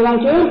chapa yegandan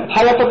keyin,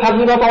 hayotda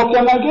tajribasi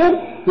ortgandan keyin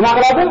nima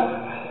qiladi?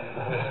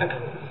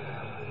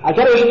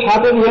 Agar o'sha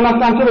chapani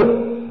yemasdan turib,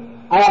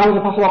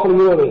 oyog'imizni pastroq qilib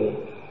yuraveradi.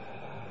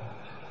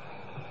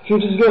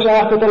 Chunki sizga o'sha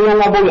oyoq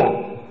ko'targanlar bo'lgan.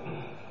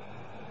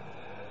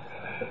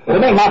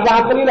 Demak,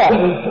 maslahat qilinglar.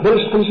 Bir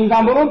ish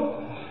qilishingdan burun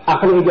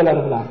aql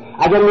egalari bilan.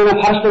 Agar meni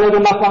farishtalarga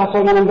maslahat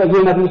solganimda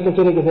yemadimsa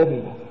kerak edi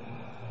deydi.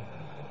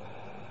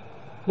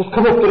 Biz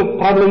qilib turib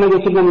problemaga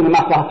kirganda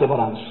maslahatga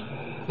boramiz.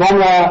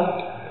 Domla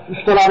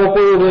ustalarni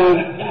qo'yib,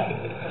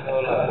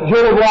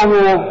 yo'li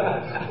bormi?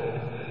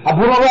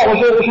 Bunaqa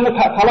o'shani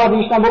talab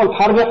deyishdan burun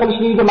tarbiya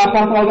qilishlikni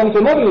maslahatini olgani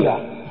kelmadinglar.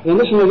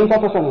 Endi shunday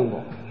topasan endi.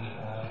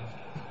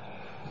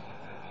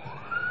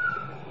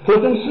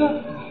 To'rtinchisi,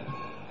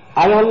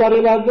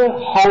 ayollaringizni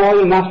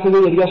havoyi nafsiga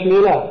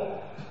ergashmanglar.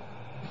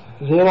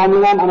 Zero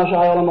men ham ana shu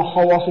ayolimni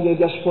havosiga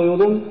ergashib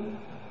qo'ydim.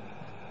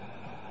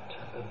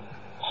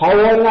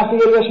 Havoyi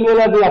nafsiga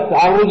ergashmanglar deyapti.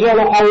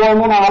 Ar-rijalu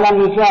qawwamuna 'alan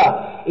nisa.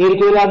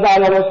 Erkaklarda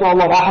ayol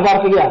Rasululloh rahbar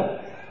qilgan.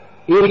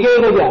 Erkak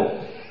degan.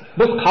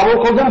 Biz qabul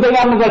qildim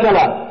deganmiz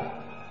akalar.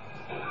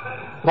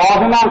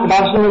 Roziman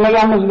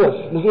boshlamaganmiz biz.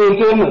 Biz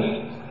erkakmiz.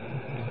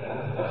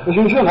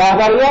 Shuning uchun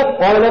rahbariyat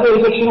oilada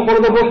erkak kishining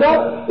qo'lida bo'lsa,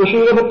 o'sha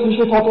yerga bir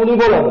tinchlik totuvlik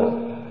bo'ladi.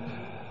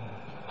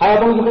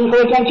 Hayotimizni qiyin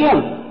qilayotgan kim?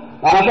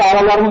 Mana shu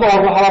ayollarimiz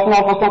orzu havosining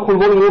orqasidan qul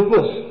bo'lib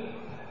yuribmiz.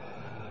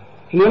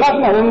 Shunday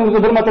emasmi? O'zimizni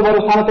bir marta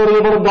borib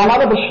sanatoriyaga borib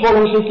domada bir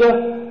shifoxonaga ishlikka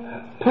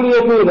pul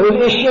yetmaydi.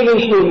 O'zi eshikka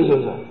ishlaymiz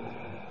o'zi.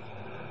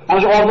 Ana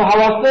shu orzu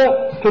havosni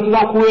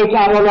ko'tidan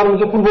quvayotgan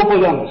ayollarimizga pul bo'lib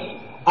qo'yganmiz.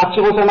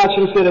 Achchiq bo'lsa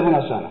aytishimiz kerak bu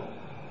narsani.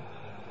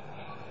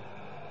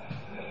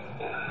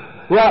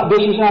 Va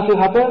 5-chi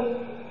nasihati,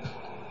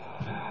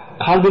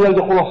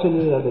 qalbingizga quloq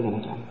solinglar degan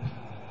ekan.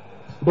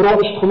 Biror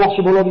ish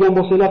qilmoqchi bo'ladigan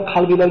bo'lsanglar,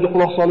 qalbingizga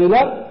quloq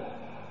solinglar.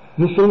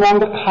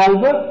 Musulmonning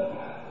qalbi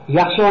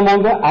yaxshi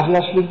yomonda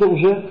ajrashishlikda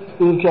uje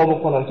o'lchov bo'lib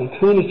qolar ekan.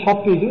 Ko'ngli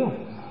chopmaydi-ku.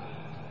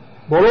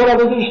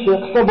 Bo'laveradi ishda,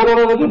 qilsa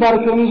bo'laveradi, bari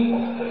ko'nglingiz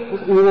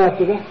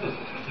o'ynayapti-da.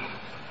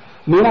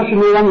 Men shu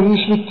mevani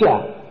yeyishlikka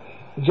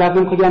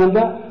jazm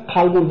qilganimda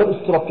qalbim bir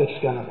istirobga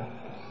tushgan edi.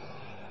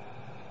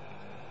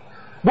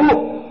 Bu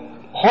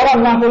harom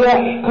narsaga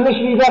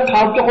qilishlikda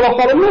qalbga quloq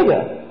solinmaydi.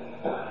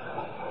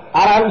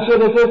 Arar ish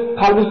desiz,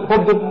 qalbingiz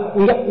xuddi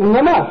unga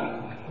emas.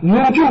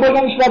 Mumkin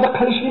bo'lgan ishlarda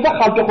qilishlikda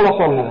qalbga quloq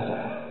solinadi.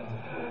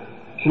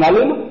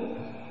 Tushunarlimi?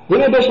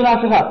 Yana besh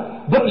nasihat.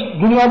 Bir ish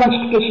dunyodan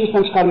chiqib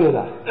ketishdan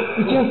chiqarmaydi.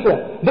 Ikkinchisi,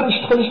 bir ish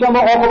qilishdan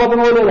oldin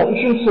oqibatini o'ylaylar.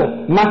 Uchinchisi,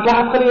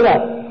 maslahat qilinglar.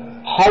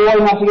 Havoy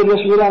nafsiga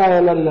ergashinglar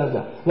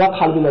ayollaringizda va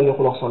qalbingizga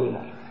quloq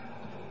solinglar.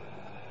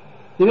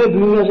 Demak,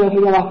 bugungi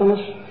ajratilgan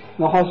vaqtimiz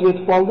nihoyasiga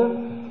yetib qoldi.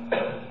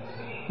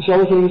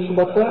 Inshaalloh keyingi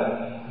suhbatda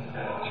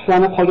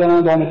qissani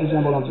qolganini davom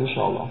ettirgan bo'lamiz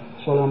inshaalloh.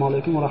 Assalomu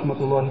alaykum va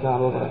rahmatullohi va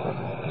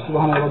barakatuh.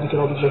 Subhana robbika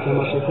robbil izzati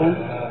amma yasifun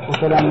va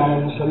salamun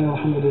alal mursalin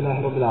walhamdulillahi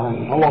robbil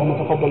alamin. Allohumma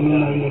taqabbal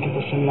minna innaka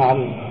antas samiul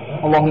alim.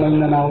 Allahumma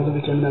inna na'udzu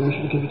bika min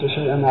al-mushriki bika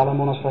shay'an na'lamu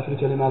wa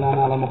nastaghfiruka lima la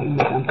na'lamu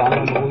innaka anta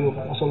alimul ghuyub.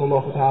 Wa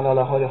sallallahu ta'ala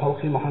ala khayri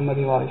khalqi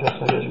Muhammadin wa alihi wa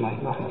sahbihi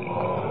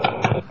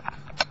ajma'in.